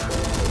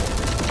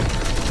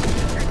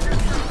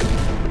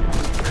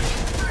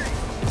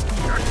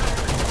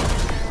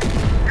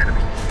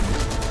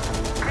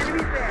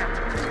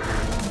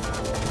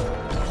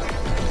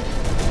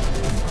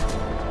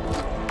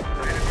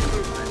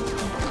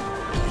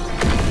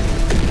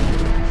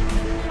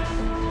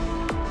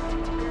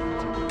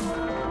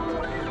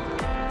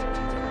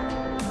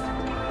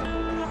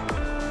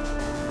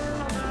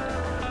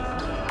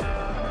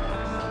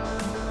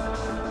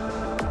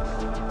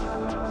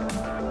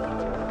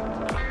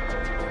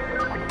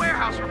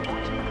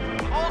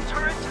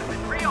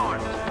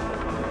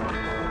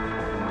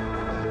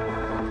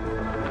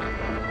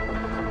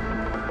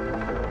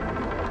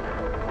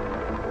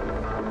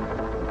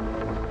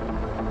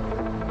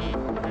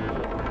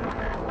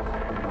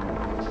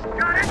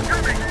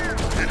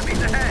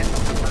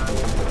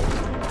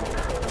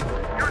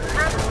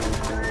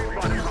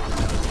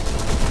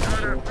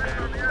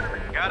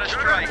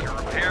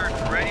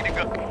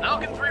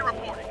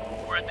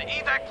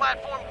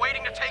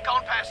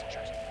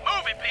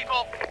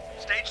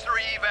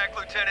 free evac,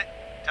 Lieutenant.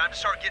 Time to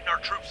start getting our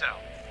troops out.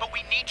 But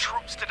we need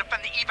troops to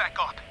defend the evac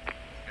op.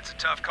 It's a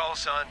tough call,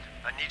 son.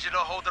 I need you to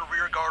hold the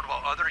rear guard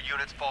while other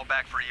units fall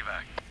back for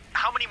evac.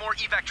 How many more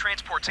evac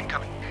transports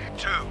incoming?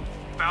 2.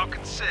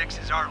 Falcon 6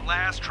 is our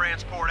last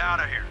transport out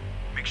of here.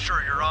 Make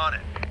sure you're on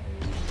it.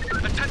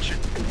 Attention!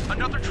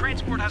 Another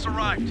transport has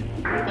arrived.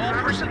 All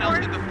personnel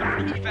in the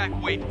 3rd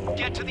evac wave,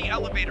 get to the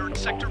elevator in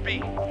Sector B.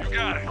 You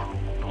got it.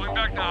 Going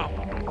back now.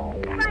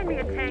 Find me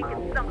a tank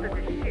and something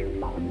to shoot.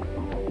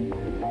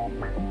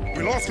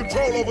 We lost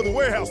control over the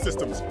warehouse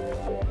systems.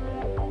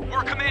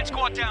 We're a command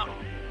squad down.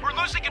 We're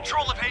losing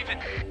control of Haven.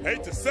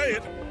 Hate to say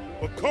it,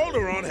 but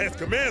Calderon has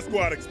command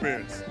squad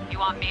experience. You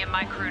want me and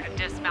my crew to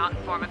dismount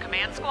and form a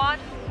command squad?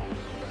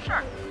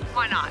 Sure,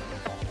 why not?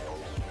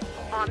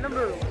 On the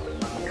move.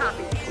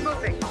 Copy.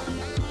 Moving.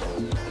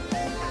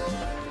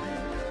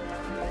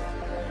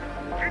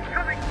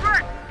 Incoming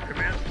threat!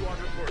 Command squad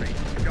reporting.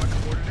 Got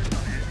coordinates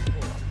on enemy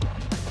course.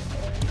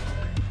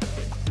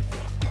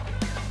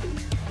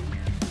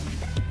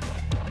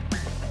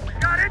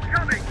 Got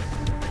incoming!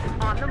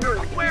 On the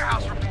move.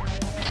 Warehouse report.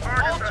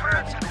 All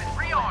turrets have been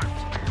rearmed.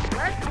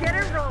 Let's get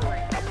it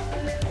rolling.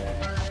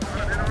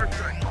 In our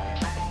sight.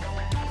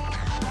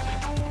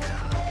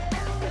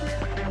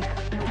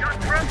 Got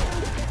trouble.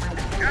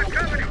 Got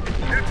company.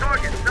 New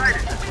target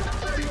sighted.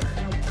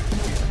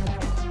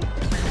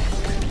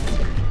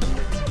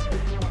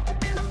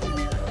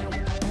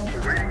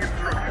 Waiting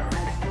instructions.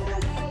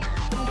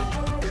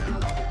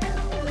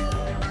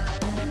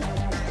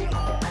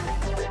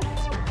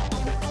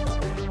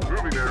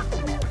 Moving there.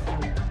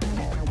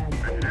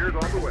 Engineers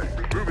on the way.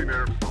 Moving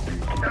there.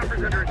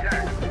 Chopper's under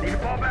attack. Need to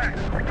fall back.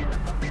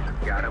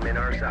 Got him in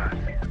our side.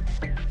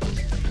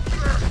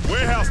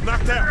 Warehouse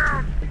knocked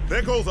out.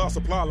 There goes our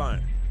supply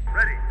line.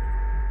 Ready.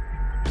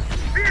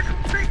 Vehicle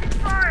taking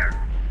fire!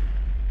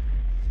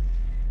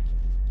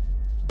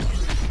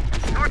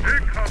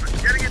 Target incoming.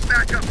 Getting it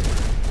back up.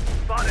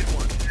 Spotted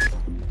one.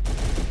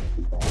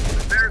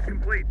 Repair's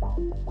complete.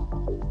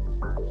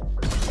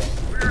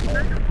 We are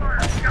taking fire.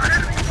 Got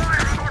enemy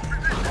fire on our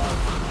position.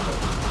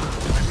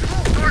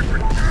 Start for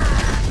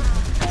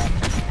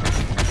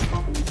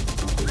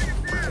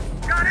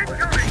got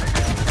incoming!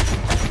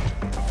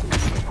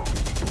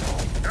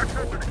 Got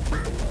company.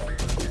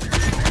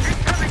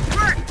 Incoming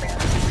threat!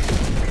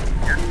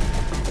 Yes.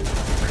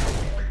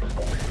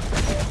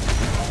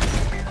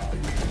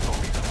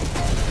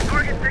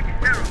 Target taken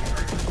care of.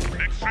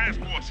 Next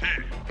transport's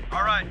here.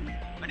 All right.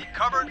 I need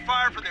cover and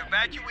fire for the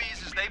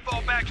evacuees as they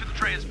fall back to the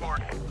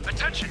transport.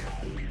 Attention!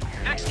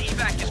 Next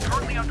evac is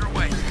currently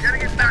underway.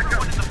 Getting it back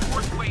Everyone up. in the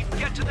 4th wave,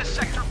 get to the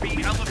Sector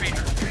B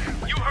elevator.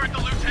 You heard the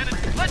lieutenant.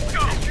 Let's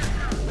go!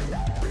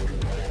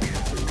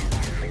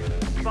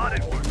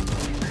 Spotted one.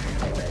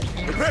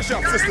 The press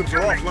shop systems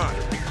are offline.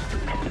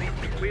 Need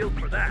some wheels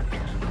for that.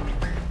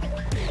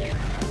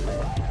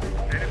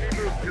 Enemy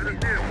move to the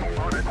new.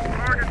 On it.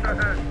 Target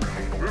ahead.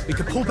 We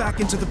could pull back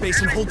into the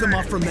base and hold them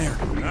off from there.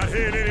 Not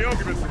hearing any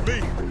arguments from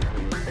me.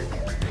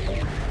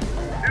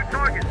 New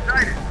target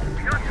sighted.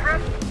 We got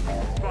trouble.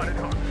 Spotted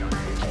hard shot.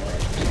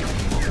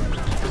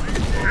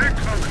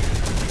 Incoming.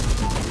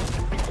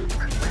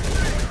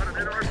 Got him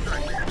in our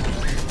sight.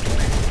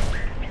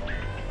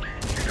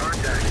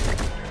 Contact.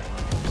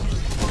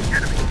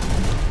 Enemy.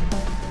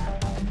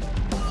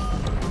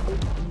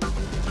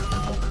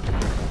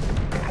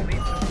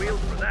 Need some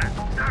wheels for that.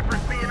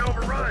 Chopper's being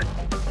overrun.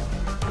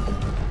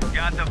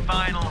 Got the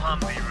final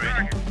Humvee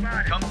ready.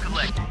 Come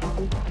collect it.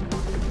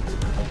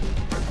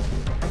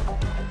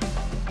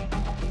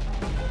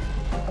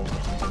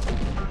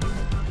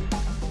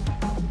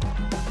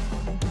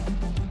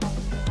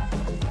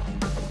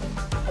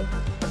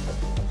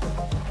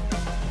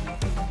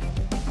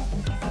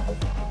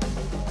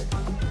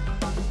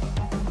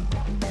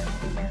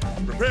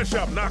 Repair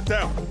shop knocked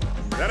out.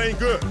 That ain't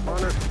good.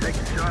 On us, take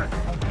a shot.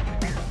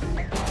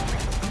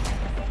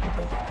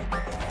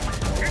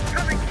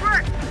 Incoming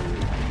threat!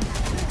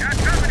 Got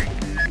company!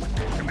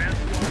 Command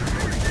squad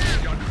reporting.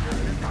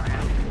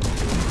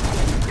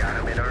 Got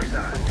him in our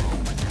side.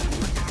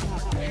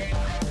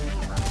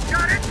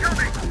 Got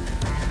incoming!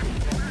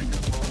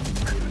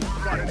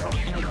 Spotted home.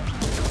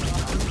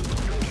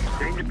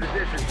 Changing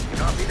position.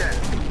 Copy that.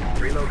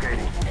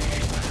 Relocating.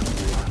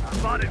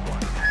 Spotted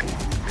one.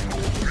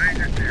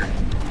 Rangers here.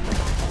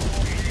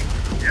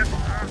 Yes,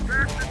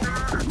 fastest are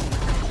on us.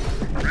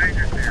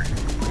 Rangers here.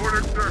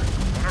 Ordered, sir.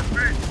 On our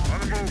feet. On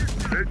the move.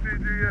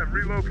 ATGM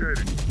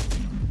relocating.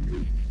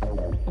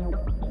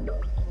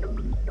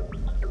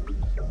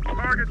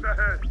 Targets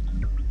ahead.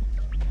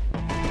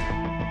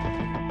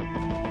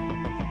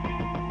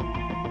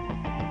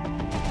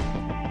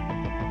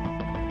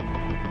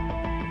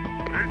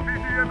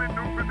 ATGM in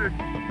new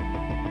position.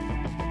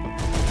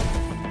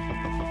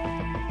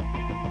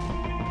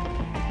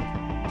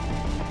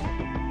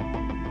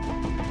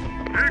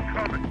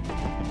 Incoming.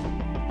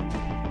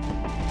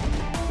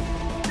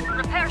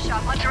 Repair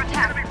shop under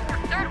attack.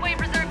 3rd wave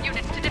reserve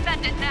units to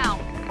defend it now.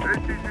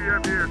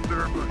 ATGM here,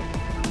 sir, but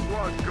the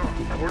squad's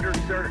gone. Order,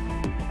 sir.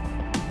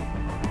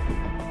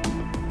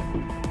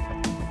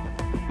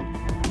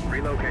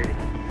 Relocating.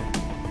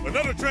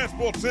 Another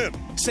transport's in.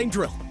 Same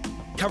drill.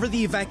 Cover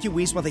the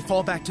evacuees while they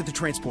fall back to the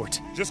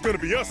transport. Just gonna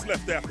be us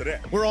left after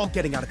that. We're all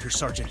getting out of here,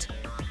 Sergeant.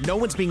 No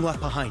one's being left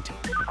behind.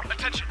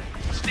 Attention.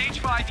 Stage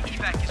 5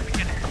 evac is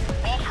beginning.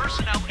 All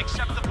personnel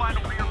except the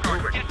final rear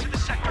guard get to the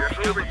secondary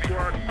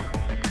elevator.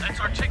 That's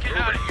our ticket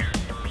out of here.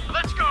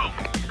 Let's go!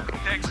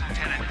 Thanks,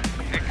 Lieutenant.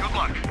 Hey, good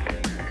luck.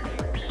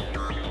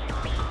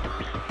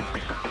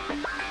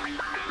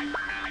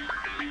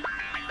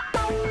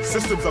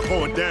 Systems are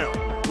going down.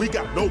 We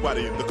got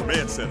nobody in the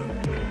command center.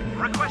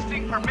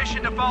 Requesting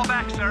permission to fall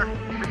back, sir.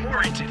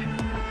 Granted.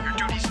 Your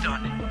duty's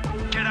done.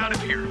 Get out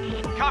of here.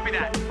 Copy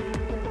that.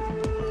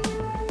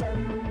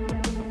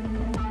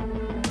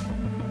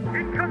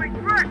 Incoming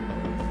threat!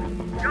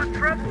 Got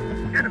trouble?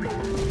 Enemy.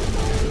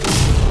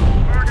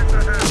 Targets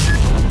ahead.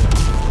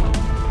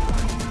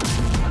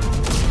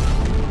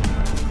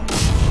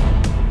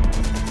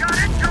 Got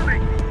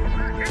incoming!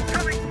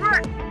 Incoming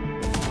threat!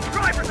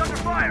 Driver's under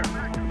fire!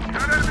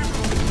 Got enemy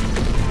movement.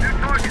 New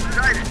target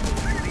sighted.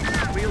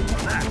 Wheel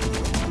for that.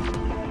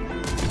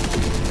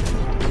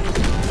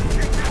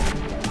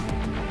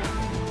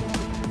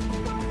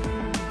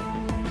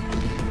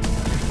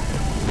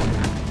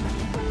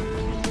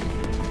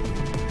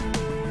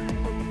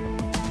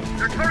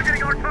 They're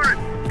targeting our turret!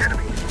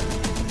 Enemy!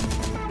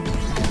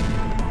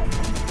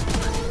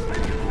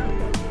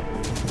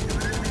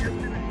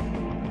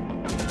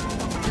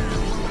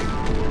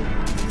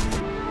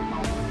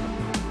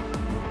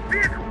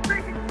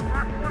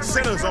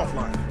 Center's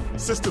offline.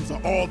 Systems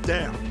are all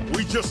down.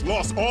 We just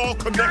lost all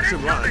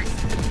connection lines.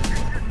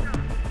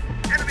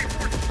 Enemy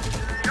forces!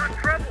 Got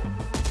trouble!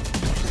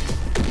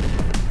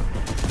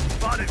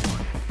 Spotted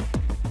one.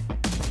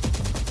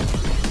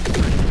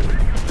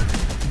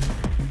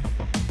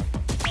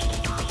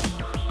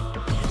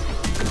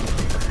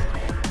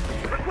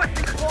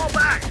 Requesting to fall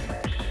back!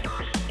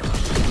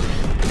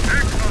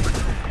 Incoming!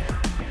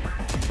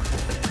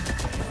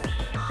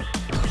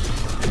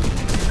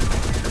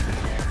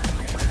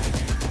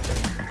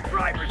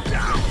 Driver's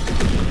down!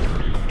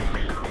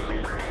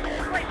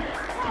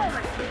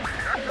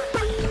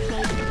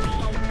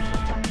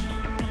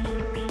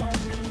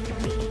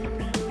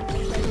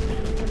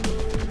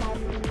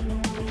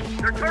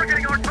 They're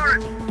targeting our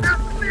turret! Now,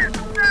 man,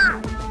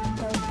 now!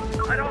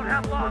 I don't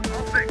have long,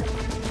 I'll fix.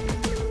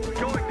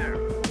 Going there.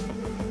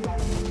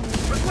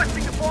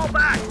 Requesting to fall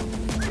back!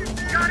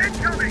 Got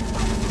incoming!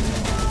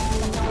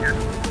 Yes.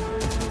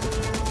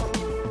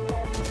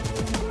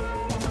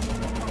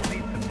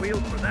 Need some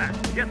wheels for that.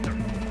 Yes, sir.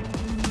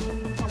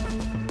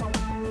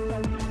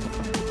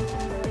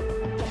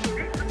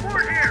 Need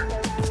support here!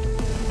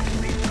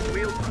 Need some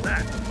wheels for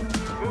that.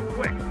 Move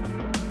quick.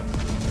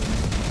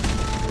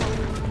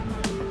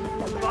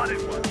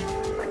 Spotted one.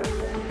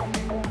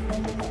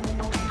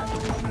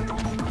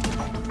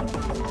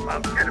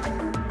 Found enemy.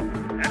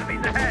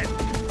 Enemies ahead.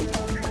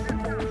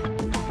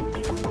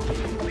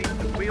 Need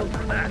some wheels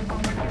for that.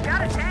 Got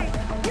a tank.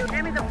 You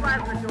hand me the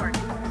plasma torch.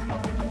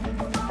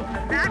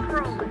 Back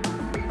rolling.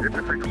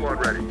 Infantry squad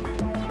ready.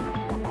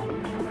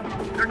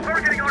 They're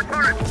targeting our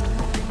turret.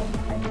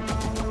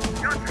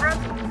 Got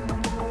trouble.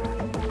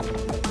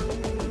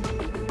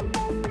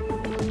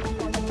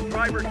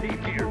 Driver team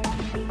here.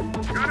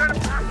 Got out of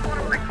last one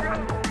of my crew.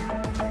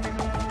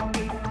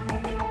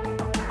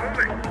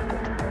 Moving.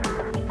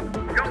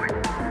 Going.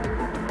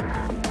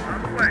 On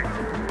the way.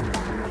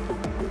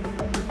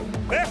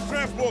 Last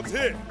transport's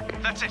here.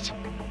 That's it.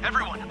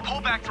 Everyone,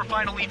 pull back for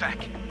final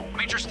evac.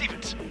 Major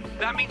Stevens,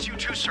 that means you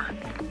too, sir.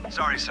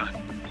 Sorry, son.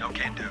 No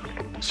can do.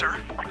 Sir?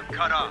 I'm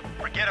cut off.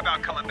 Forget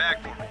about coming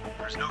back for me.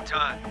 There's no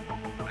time.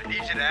 I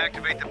need you to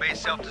activate the base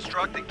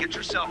self-destruct and get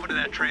yourself into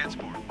that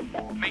transport.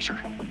 Major,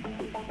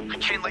 I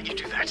can't let you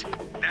do that.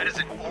 That is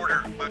an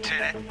order,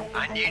 Lieutenant.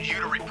 I need you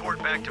to report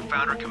back to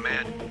Founder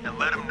Command and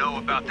let them know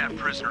about that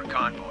prisoner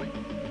convoy.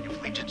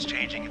 If Legion's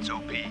changing its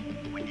OP,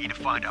 we need to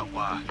find out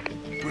why.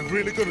 We're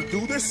really gonna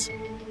do this?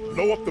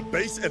 Blow up the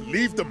base and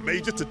leave the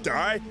Major to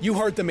die? You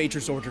heard the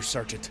Major's orders,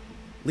 Sergeant.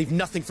 Leave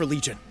nothing for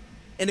Legion.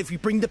 And if we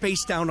bring the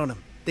base down on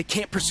them, they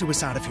can't pursue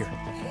us out of here.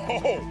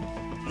 Oh,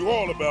 you're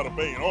all about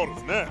obeying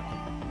orders now.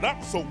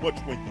 Not so much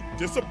when you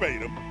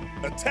disobeyed them,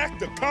 attacked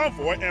the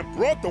convoy, and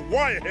brought the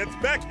wireheads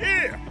back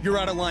here. You're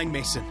out of line,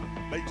 Mason.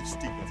 Major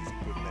Stevens is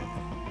a good man,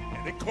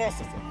 and it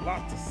costs us a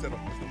lot to set up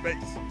this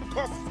base. It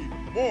costs us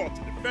even more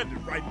to defend it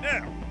right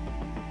now.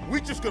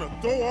 We just gonna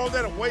throw all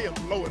that away and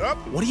blow it up?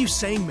 What are you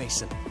saying,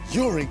 Mason?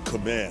 You're in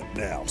command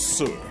now,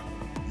 sir.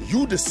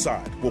 You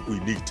decide what we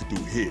need to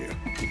do here.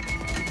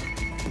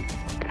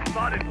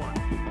 Spotted one.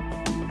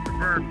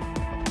 Confirmed.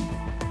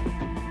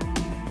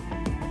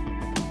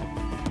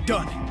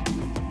 Done.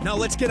 Now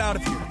let's get out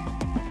of here.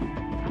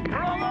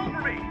 They're all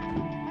over me!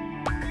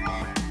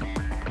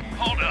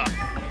 Hold up.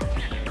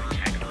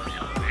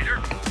 Elevator?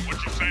 What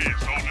you saying,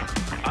 soldier?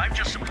 I'm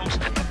just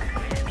supposed to...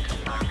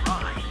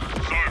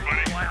 Sorry,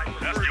 buddy.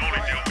 That's the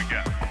only deal we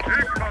got.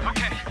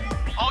 Okay.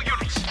 All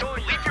units,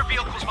 leave your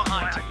vehicles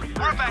behind.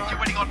 We're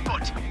evacuating on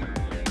foot.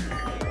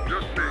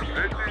 Just me.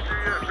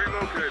 ATGS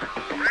relocated.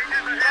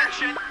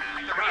 Attention!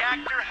 The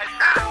reactor has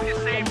been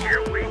disabled.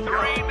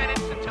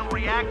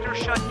 reactor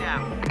shut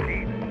down.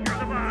 You're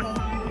the boss.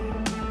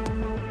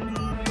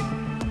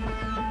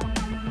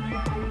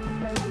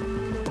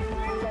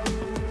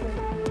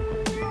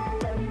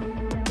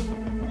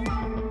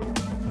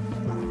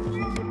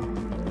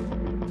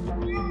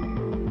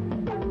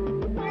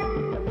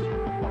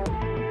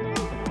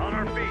 On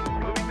our feet.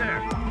 Moving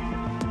there.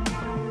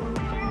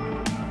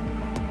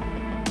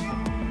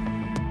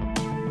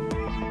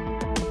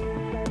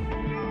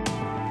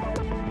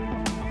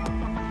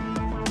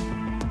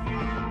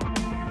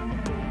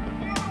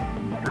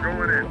 We're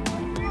going in.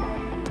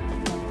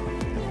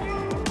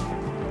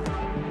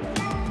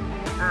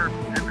 Confirmed.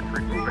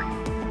 Infantry moving.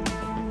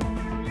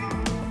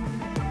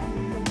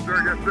 Sir,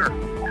 yes, sir.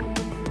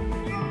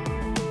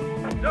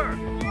 Sir,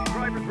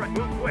 driver's right.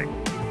 Move quick.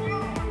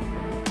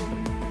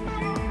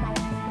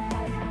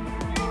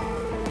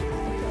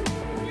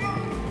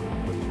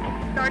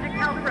 Sergeant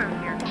Calderon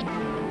here.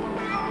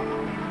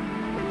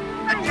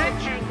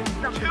 Attention!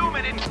 2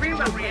 minutes to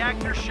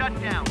reactor shut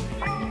down.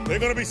 They're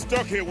gonna be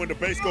stuck here when the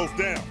base goes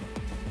down.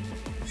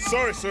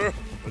 Sorry, sir,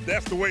 but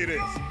that's the way it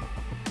is.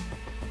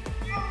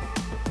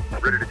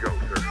 Ready to go,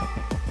 sir.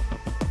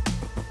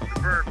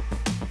 Confirmed.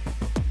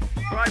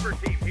 Driver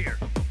team here.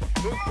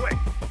 Move quick.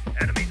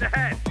 Enemies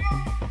ahead.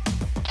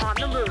 On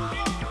the move.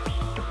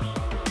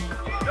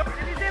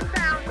 Enemies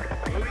inbound.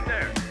 Moving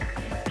there.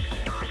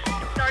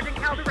 Sergeant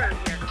Calderon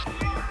here.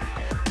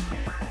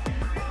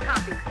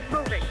 Copy.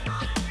 Moving.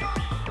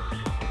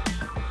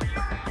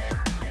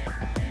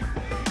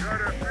 Got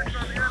our fix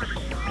on the enemy.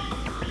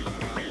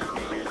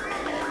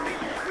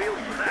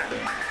 Wheels for that.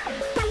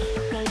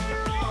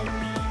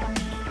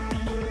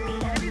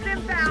 Enemies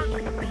inbound.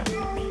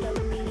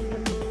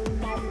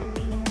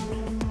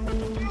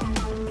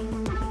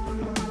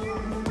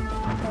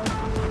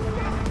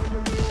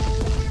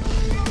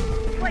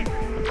 Place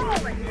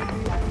rolling.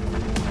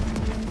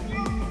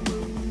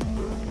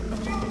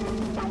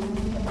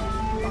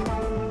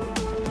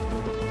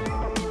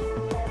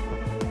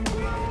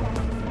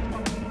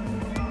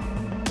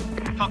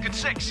 Falcon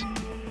 6,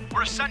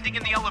 we're ascending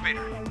in the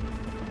elevator.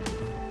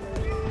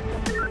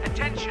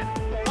 Attention,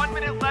 1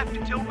 minute left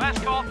until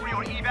last call for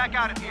your evac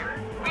out of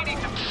here. We need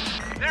to...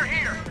 They're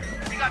here.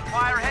 We got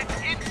fireheads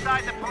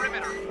inside the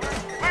perimeter.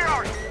 Where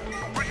are you?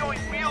 We're going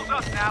wheels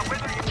up now,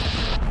 whether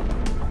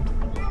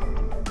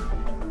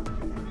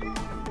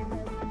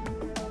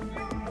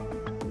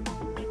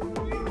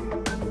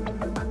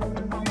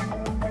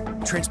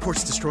you...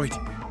 Transport's destroyed.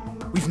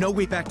 We've no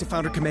way back to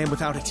Founder Command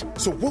without it.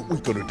 So what we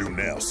gonna do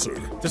now, sir?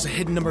 There's a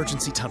hidden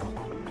emergency tunnel.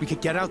 We could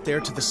get out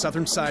there to the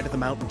southern side of the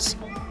mountains.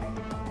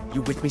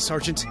 You with me,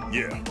 Sergeant?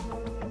 Yeah,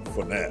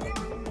 for now.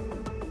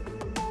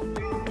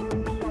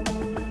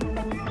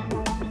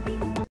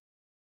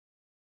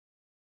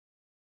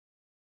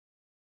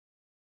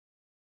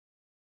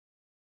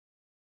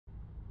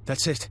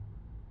 That's it.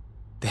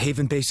 The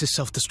Haven base is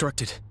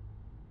self-destructed.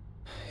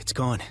 It's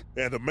gone.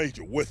 And the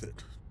Major with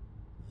it.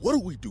 What do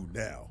we do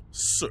now,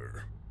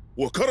 sir?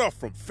 We're cut off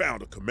from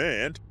Founder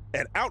Command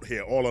and out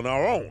here all on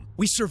our own.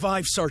 We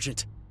survived,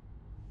 Sergeant.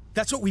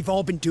 That's what we've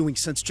all been doing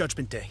since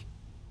Judgment Day.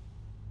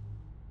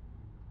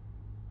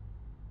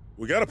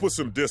 We gotta put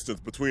some distance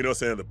between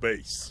us and the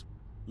base.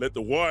 Let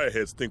the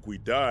wireheads think we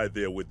died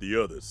there with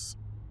the others.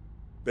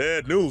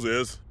 Bad news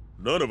is,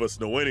 none of us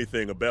know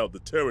anything about the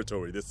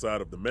territory this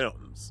side of the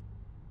mountains.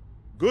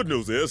 Good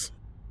news is,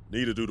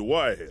 neither do the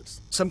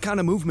wireheads. Some kind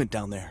of movement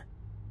down there.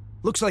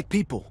 Looks like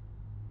people.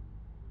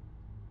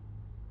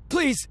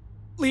 Please,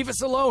 leave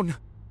us alone.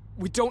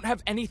 We don't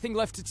have anything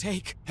left to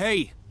take.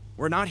 Hey,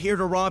 we're not here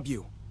to rob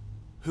you.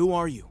 Who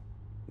are you?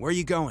 Where are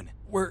you going?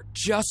 We're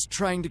just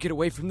trying to get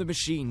away from the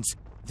machines.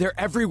 They're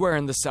everywhere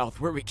in the south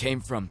where we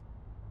came from.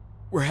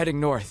 We're heading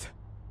north.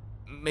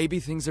 Maybe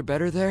things are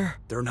better there?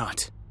 They're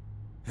not.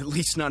 At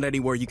least not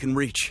anywhere you can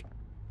reach.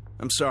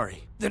 I'm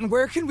sorry. Then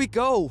where can we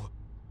go?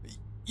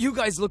 You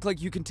guys look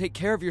like you can take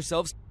care of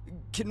yourselves.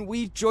 Can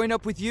we join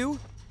up with you?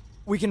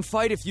 We can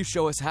fight if you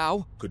show us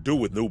how. Could do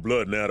with new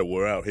blood now that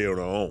we're out here on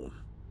our own.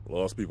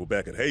 Lost people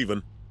back at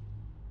Haven.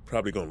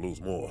 Probably gonna lose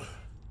more.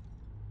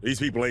 These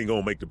people ain't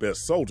gonna make the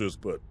best soldiers,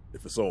 but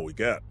if it's all we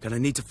got. Gonna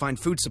need to find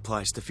food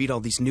supplies to feed all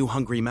these new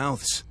hungry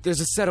mouths. There's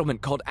a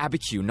settlement called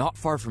Abiquiu not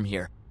far from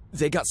here.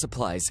 They got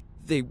supplies.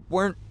 They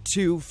weren't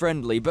too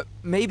friendly, but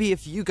maybe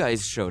if you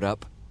guys showed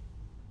up.